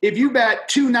 If you bat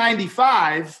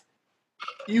 295,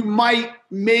 you might,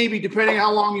 maybe, depending on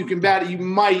how long you can bat it, you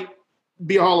might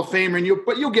be a Hall of Famer, and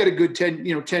you'll get a good 10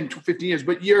 to 15 years,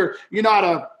 but you're not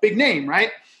a big name,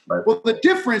 right? Right. Well, the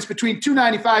difference between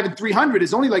 295 and 300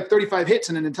 is only like 35 hits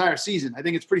in an entire season. I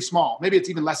think it's pretty small. Maybe it's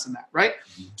even less than that, right?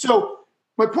 Mm-hmm. So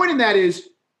my point in that is,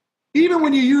 even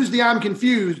when you use the I'm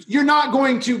confused, you're not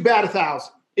going to bat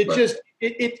 1,000.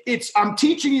 It's I'm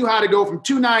teaching you how to go from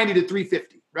 290 to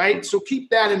 350, right? Mm-hmm. So keep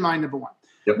that in mind, number one.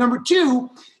 Yep. Number two,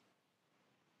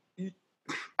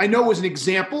 I know it was an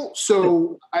example,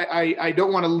 so I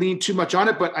don't want to lean too much on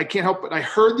it, but I can't help but I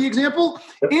heard the example.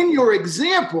 Yep. In your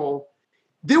example,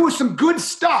 there was some good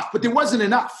stuff, but there wasn't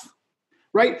enough,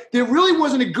 right? There really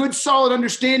wasn't a good, solid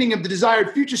understanding of the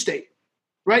desired future state,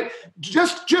 right?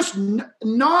 Just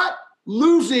not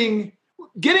losing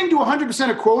getting to 100%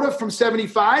 of quota from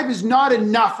 75 is not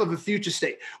enough of a future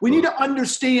state. We need to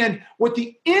understand what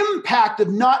the impact of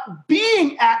not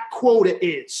being at quota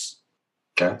is.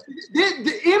 Okay.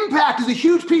 The impact is a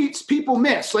huge piece people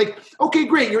miss. Like, okay,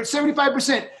 great, you're at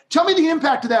 75%. Tell me the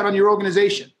impact of that on your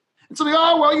organization. And so they,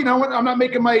 oh, well, you know what? I'm not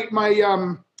making my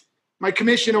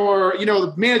commission, or, you know,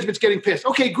 the management's getting pissed.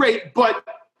 Okay, great. But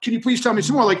can you please tell me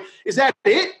some more? Like, is that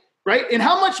it? Right. And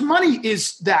how much money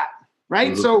is that?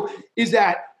 Right. Mm-hmm. So is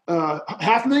that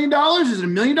 $500,000? Is it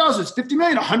 $1 million? Is it 50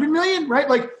 million, 100 million? Right.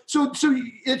 Like, so it's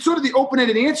sort of the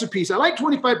open-ended answer piece. I like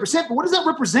 25%, but what does that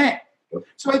represent?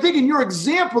 So I think in your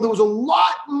example, there was a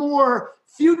lot more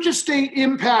future state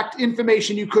impact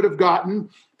information you could have gotten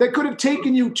that could have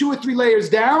taken you 2 or 3 layers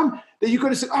down, that you could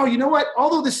have said, oh, you know what?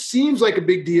 Although this seems like a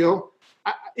big deal,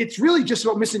 it's really just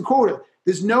about missing quota.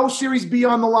 There's no Series B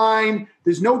on the line.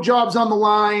 There's no jobs on the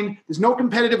line. There's no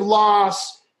competitive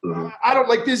loss. I don't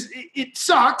like this. It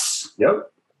sucks. Yep.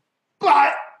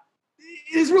 But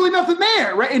there's really nothing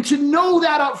there, right? And to know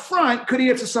that up front could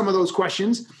answer some of those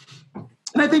questions.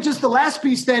 And I think just the last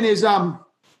piece then is,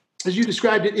 as you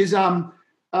described it, is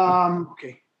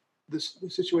okay. This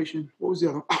situation. What was the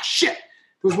other one? Oh shit!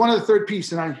 There was one other third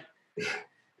piece, and it'll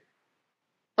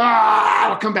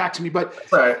come back to me. But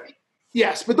right.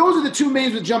 Yes, but those are the two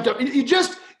mains that jumped up. And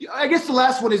I guess the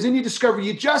last one is in your discovery.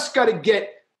 You just got to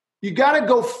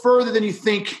go further than you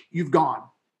think you've gone.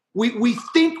 We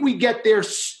think we get there.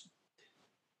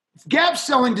 Gap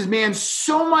selling demands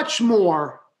so much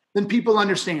more than people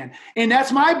understand. And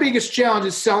that's my biggest challenge,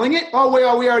 is selling it. Oh,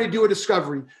 well, we already do a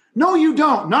discovery. No, you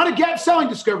don't. Not a gap selling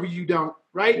discovery, you don't,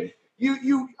 right?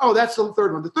 That's the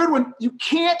third one. The third one, you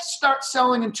can't start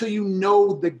selling until you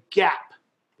know the gap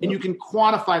and you can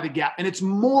quantify the gap. And it's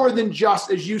more than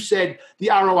just, as you said, the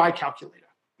ROI calculator,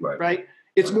 right?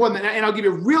 It's more than that. And I'll give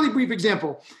you a really brief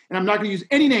example, and I'm not going to use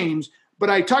any names, but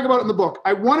I talk about it in the book.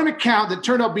 I won an account that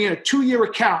turned out being a 2-year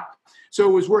account. So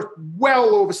it was worth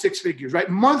well over 6 figures, right?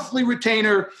 Monthly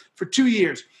retainer for 2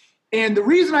 years. And the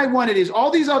reason I won it is all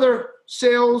these other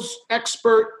sales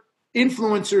expert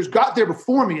influencers got there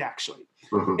before me, actually.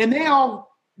 Mm-hmm. And they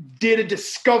all did a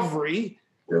discovery.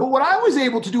 Yep. But what I was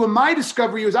able to do in my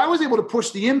discovery was I was able to push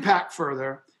the impact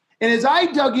further. And as I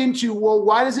dug into, well,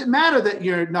 why does it matter that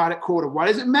you're not at quota? Why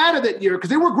does it matter that because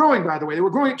they were growing, by the way, they were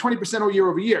growing at 20% year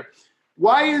over year.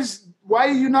 Why are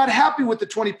you not happy with the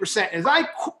 20%? As I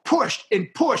pushed and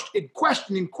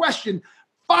questioned,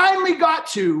 finally got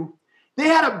to, they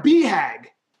had a BHAG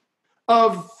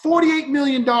of $48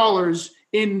 million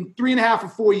in 3.5 or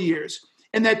 4 years.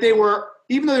 And that they were,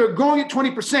 even though they were growing at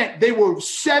 20%, they were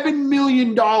 $7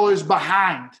 million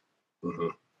behind. Mm-hmm.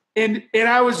 And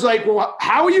I was like, well,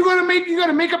 how are you going to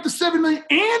make up the $7 million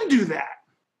and do that?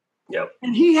 Yep.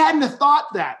 And he hadn't have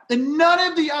thought that. And none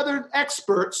of the other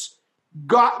experts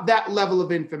got that level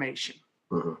of information.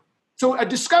 Mm-hmm. So a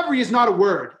discovery is not a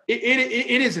word.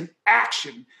 It is an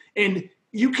action. And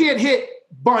you can't hit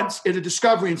bunts at a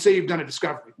discovery and say you've done a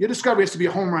discovery. Your discovery has to be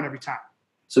a home run every time.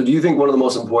 So do you think one of the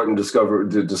most important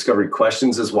discovery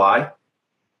questions is why?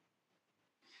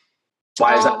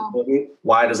 Why is that important?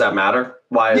 Why does that matter?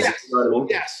 Why is it? You know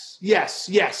what I mean?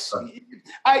 Yes.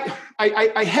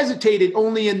 I hesitated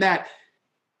only in that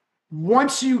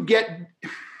once you get...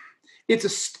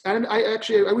 I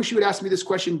wish you would ask me this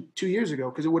question 2 years ago,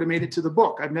 because it would have made it to the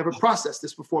book. I've never processed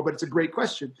this before, but it's a great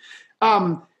question.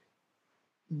 Once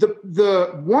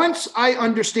I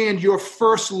understand your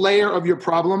first layer of your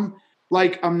problem,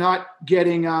 like I'm not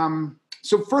getting,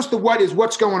 so first the what is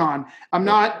what's going on. I'm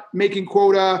not making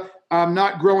quota. I'm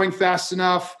not growing fast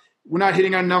enough. We're not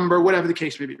hitting our number, whatever the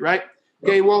case may be, right?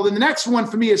 Okay, well, then the next one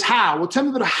for me is how. Well, tell me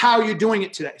about how you're doing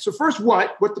it today. So first,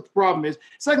 what the problem is.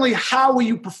 Secondly, how are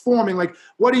you performing? Like,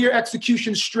 what are your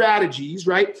execution strategies,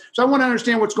 right? So I want to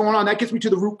understand what's going on. That gets me to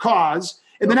the root cause.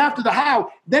 And then after the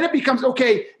how, then it becomes,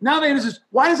 okay, now the answer is,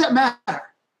 why does that matter?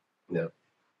 Yeah.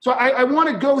 So I want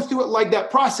to go through it like that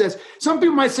process. Some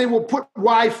people might say, well, put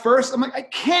why first. I'm like, I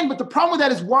can, but the problem with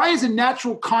that is why is a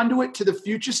natural conduit to the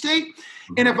future state.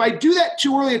 And if I do that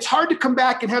too early, it's hard to come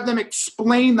back and have them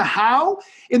explain the how.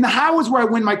 And the how is where I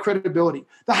win my credibility.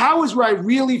 The how is where I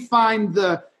really find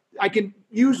I can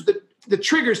use the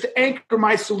triggers to anchor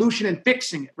my solution and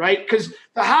fixing it, right? Because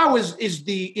the how is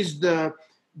the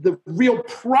real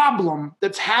problem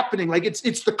that's happening. Like it's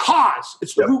the cause.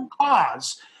 It's the root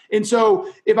cause. And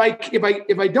so if I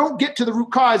don't get to the root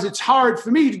cause, it's hard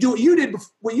for me to do what you did.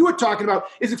 What you were talking about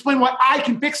is explain why I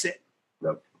can fix it.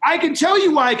 Yep. I can tell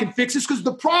you why I can fix this because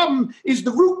the problem is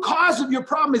the root cause of your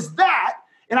problem is that,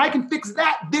 and I can fix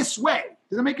that this way.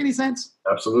 Does that make any sense?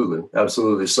 Absolutely.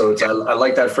 Absolutely. So I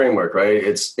like that framework, right?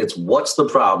 It's what's the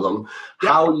problem?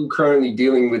 Yep. How are you currently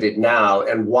dealing with it now?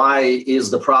 And why is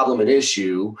the problem an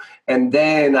issue? And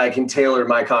then I can tailor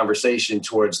my conversation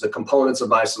towards the components of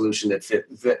my solution that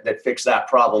fix that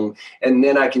problem. And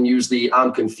then I can use the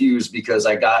I'm confused because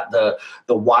I got the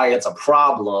why it's a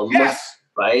problem. Yes.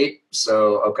 Right?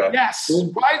 So, okay. Yes.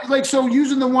 Right? Like, so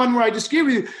using the one where I just gave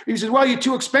you, he says, well, you're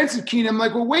too expensive, Keenan. I'm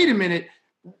like, well, wait a minute.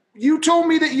 You told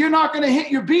me that you're not going to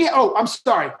hit your BHAG. Oh, I'm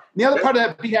sorry. The other part of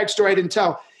that BHAG story I didn't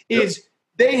tell is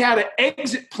they had an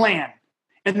exit plan.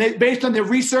 And they, based on their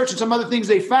research and some other things,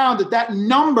 they found that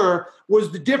number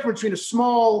was the difference between a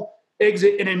small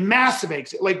exit and a massive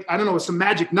exit. Like, I don't know, some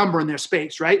magic number in their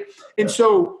space, right? And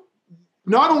so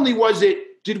not only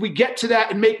did we get to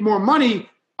that and make more money,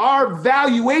 our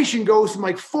valuation goes from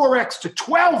like 4X to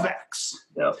 12X.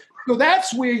 Yeah. So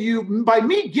that's where by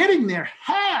me getting there,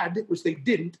 which they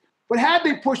didn't, but had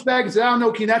they pushed back and said, I don't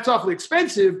know, Keen, that's awfully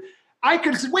expensive, I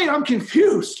could have said, wait, I'm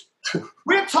confused.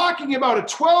 We're talking about a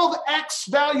 12X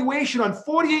valuation on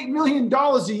 $48 million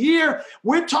a year.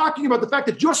 We're talking about the fact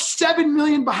that you're $7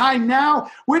 million behind now.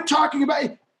 We're talking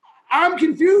about, I'm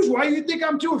confused. Why do you think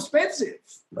I'm too expensive?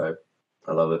 Right.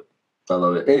 I love it. I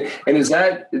love it. And is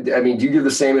that, I mean, do you give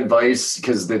the same advice?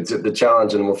 Because the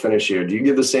challenge, and we'll finish here. Do you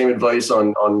give the same advice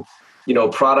on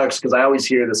products? Because I always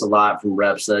hear this a lot from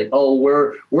reps, like, oh,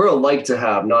 we're a like to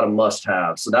have, not a must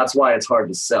have. So that's why it's hard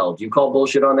to sell. Do you call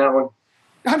bullshit on that one?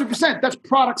 100%. That's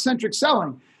product centric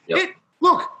selling. Yep.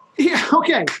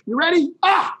 Okay. You ready?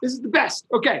 This is the best.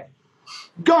 Okay.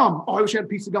 Gum. Oh, I wish I had a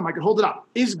piece of gum. I could hold it up.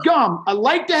 Is gum a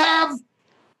like to have,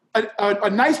 a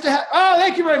nice to have? Oh,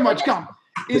 thank you very much. Gum.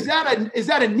 Is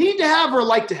that a need to have or a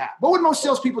like to have? What would most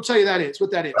salespeople tell you that is?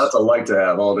 What that is? That's a like to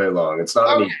have all day long. It's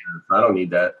not a need to have. I don't need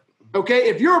that. Okay.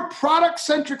 If you're a product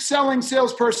centric selling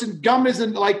salesperson, gum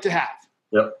isn't like to have.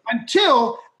 Yep.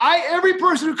 Until every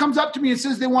person who comes up to me and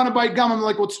says they want to buy gum, I'm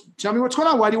like, well, tell me what's going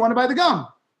on. Why do you want to buy the gum?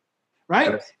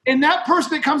 Right. Yes. And that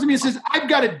person that comes to me and says, I've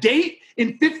got a date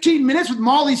in 15 minutes with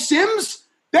Molly Sims.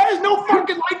 That is no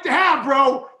fucking like to have,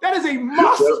 bro. That is a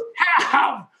must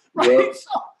have. Right. Yep. So,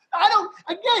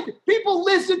 people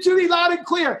listen to me loud and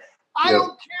clear. I don't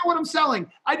care what I'm selling.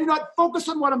 I do not focus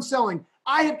on what I'm selling.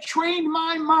 I have trained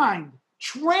my mind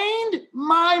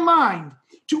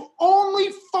to only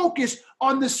focus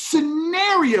on the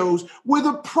scenarios where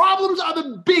the problems are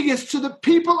the biggest to the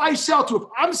people I sell to. If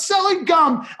I'm selling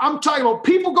gum, I'm talking about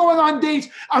people going on dates.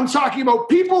 I'm talking about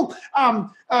people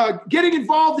getting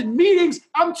involved in meetings.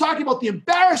 I'm talking about the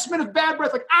embarrassment of bad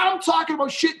breath. Like, I'm talking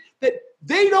about shit that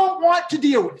they don't want to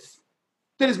deal with.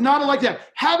 That is not like that.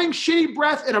 Having shitty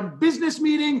breath at a business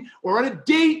meeting or on a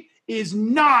date is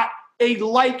not a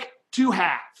like to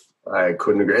have. I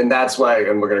couldn't agree. And that's why,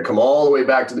 and we're going to come all the way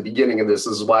back to the beginning of this.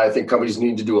 This is why I think companies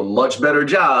need to do a much better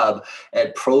job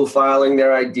at profiling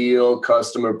their ideal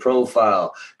customer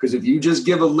profile. Because if you just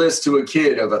give a list to a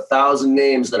kid of 1,000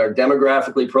 names that are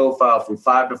demographically profiled from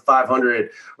 5 to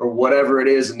 500 or whatever it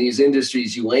is in these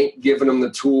industries, you ain't giving them the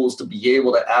tools to be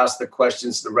able to ask the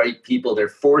questions to the right people. They're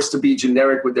forced to be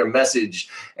generic with their message.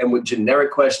 And with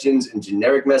generic questions and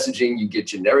generic messaging, you get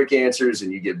generic answers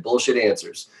and you get bullshit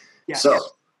answers. Yes. So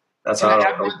that's Can I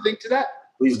add one thing to that?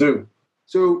 Please do.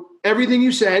 So everything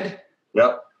you said,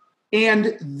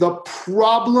 and the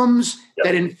problems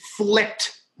that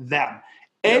inflict them.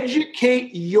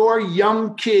 Educate your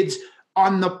young kids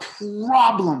on the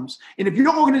problems. And if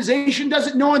your organization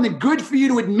doesn't know, then good for you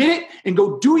to admit it and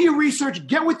go do your research,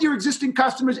 get with your existing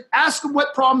customers, ask them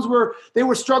what problems they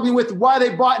were struggling with, why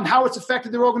they bought and how it's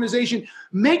affected their organization.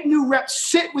 Make new reps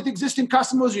sit with existing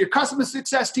customers or your customer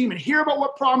success team and hear about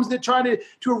what problems they're trying to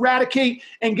eradicate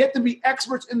and get them to be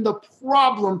experts in the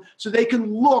problem so they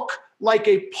can look like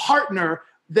a partner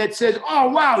that says, oh,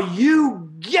 wow,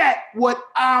 you get what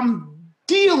I'm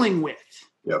dealing with.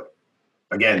 Yep.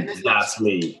 Again, that's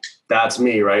me. That's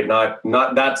me, right?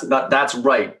 That's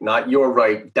right. Not you're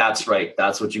right. That's right.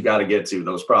 That's what you got to get to,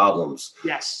 those problems.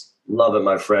 Yes. Love it,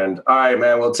 my friend. All right,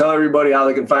 man. Well, tell everybody how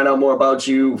they can find out more about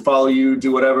you, follow you,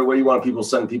 do whatever. Where you want people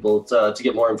send people to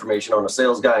get more information on a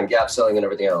sales guy and gap selling and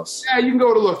everything else. Yeah, you can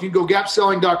go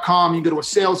gapselling.com. You can go to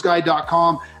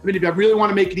asalesguy.com. I mean, if I really want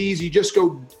to make it easy, just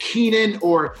go Keenan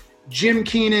or Jim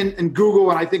Keenan and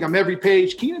Google, and I think I'm every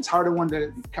page. Keenan's harder one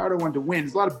to win.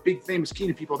 There's a lot of big famous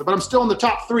Keenan people there, but I'm still in the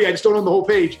top 3. I just don't own the whole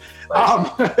page.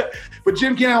 But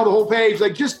Jim Keenan on the whole page.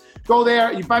 Like, just go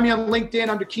there. You find me on LinkedIn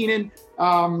under Keenan.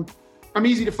 I'm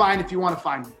easy to find if you want to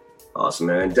find me. Awesome,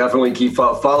 man. Definitely keep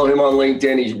follow him on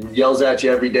LinkedIn. He yells at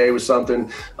you every day with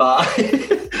something.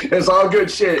 It's all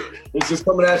good shit. It's just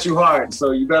coming at you hard.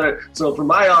 So you better. So for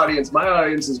my audience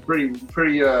is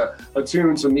pretty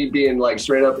attuned to me being like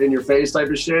straight up in your face type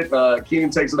of shit. Keenan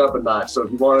takes it up a notch. So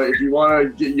if you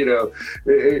want to, you know,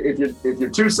 if you're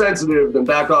too sensitive, then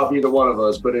back off either one of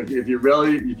us. But if you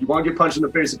want to get punched in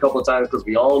the face a couple of times, because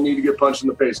we all need to get punched in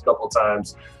the face a couple of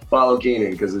times, follow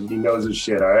Keenan because he knows his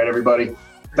shit. All right, everybody.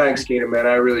 Thanks, Keenan, man.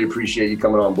 I really appreciate you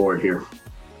coming on board here.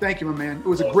 Thank you, my man. It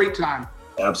was a great time.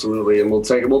 Absolutely, and we'll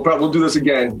do this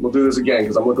again. We'll do this again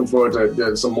because I'm looking forward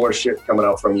to some more shit coming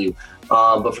out from you.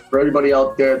 But for everybody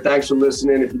out there, thanks for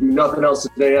listening. If you do nothing else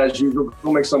today, as usual,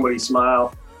 go make somebody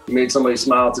smile. You made somebody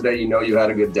smile today. You know you had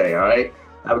a good day. All right.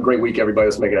 Have a great week, everybody.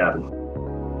 Let's make it happen.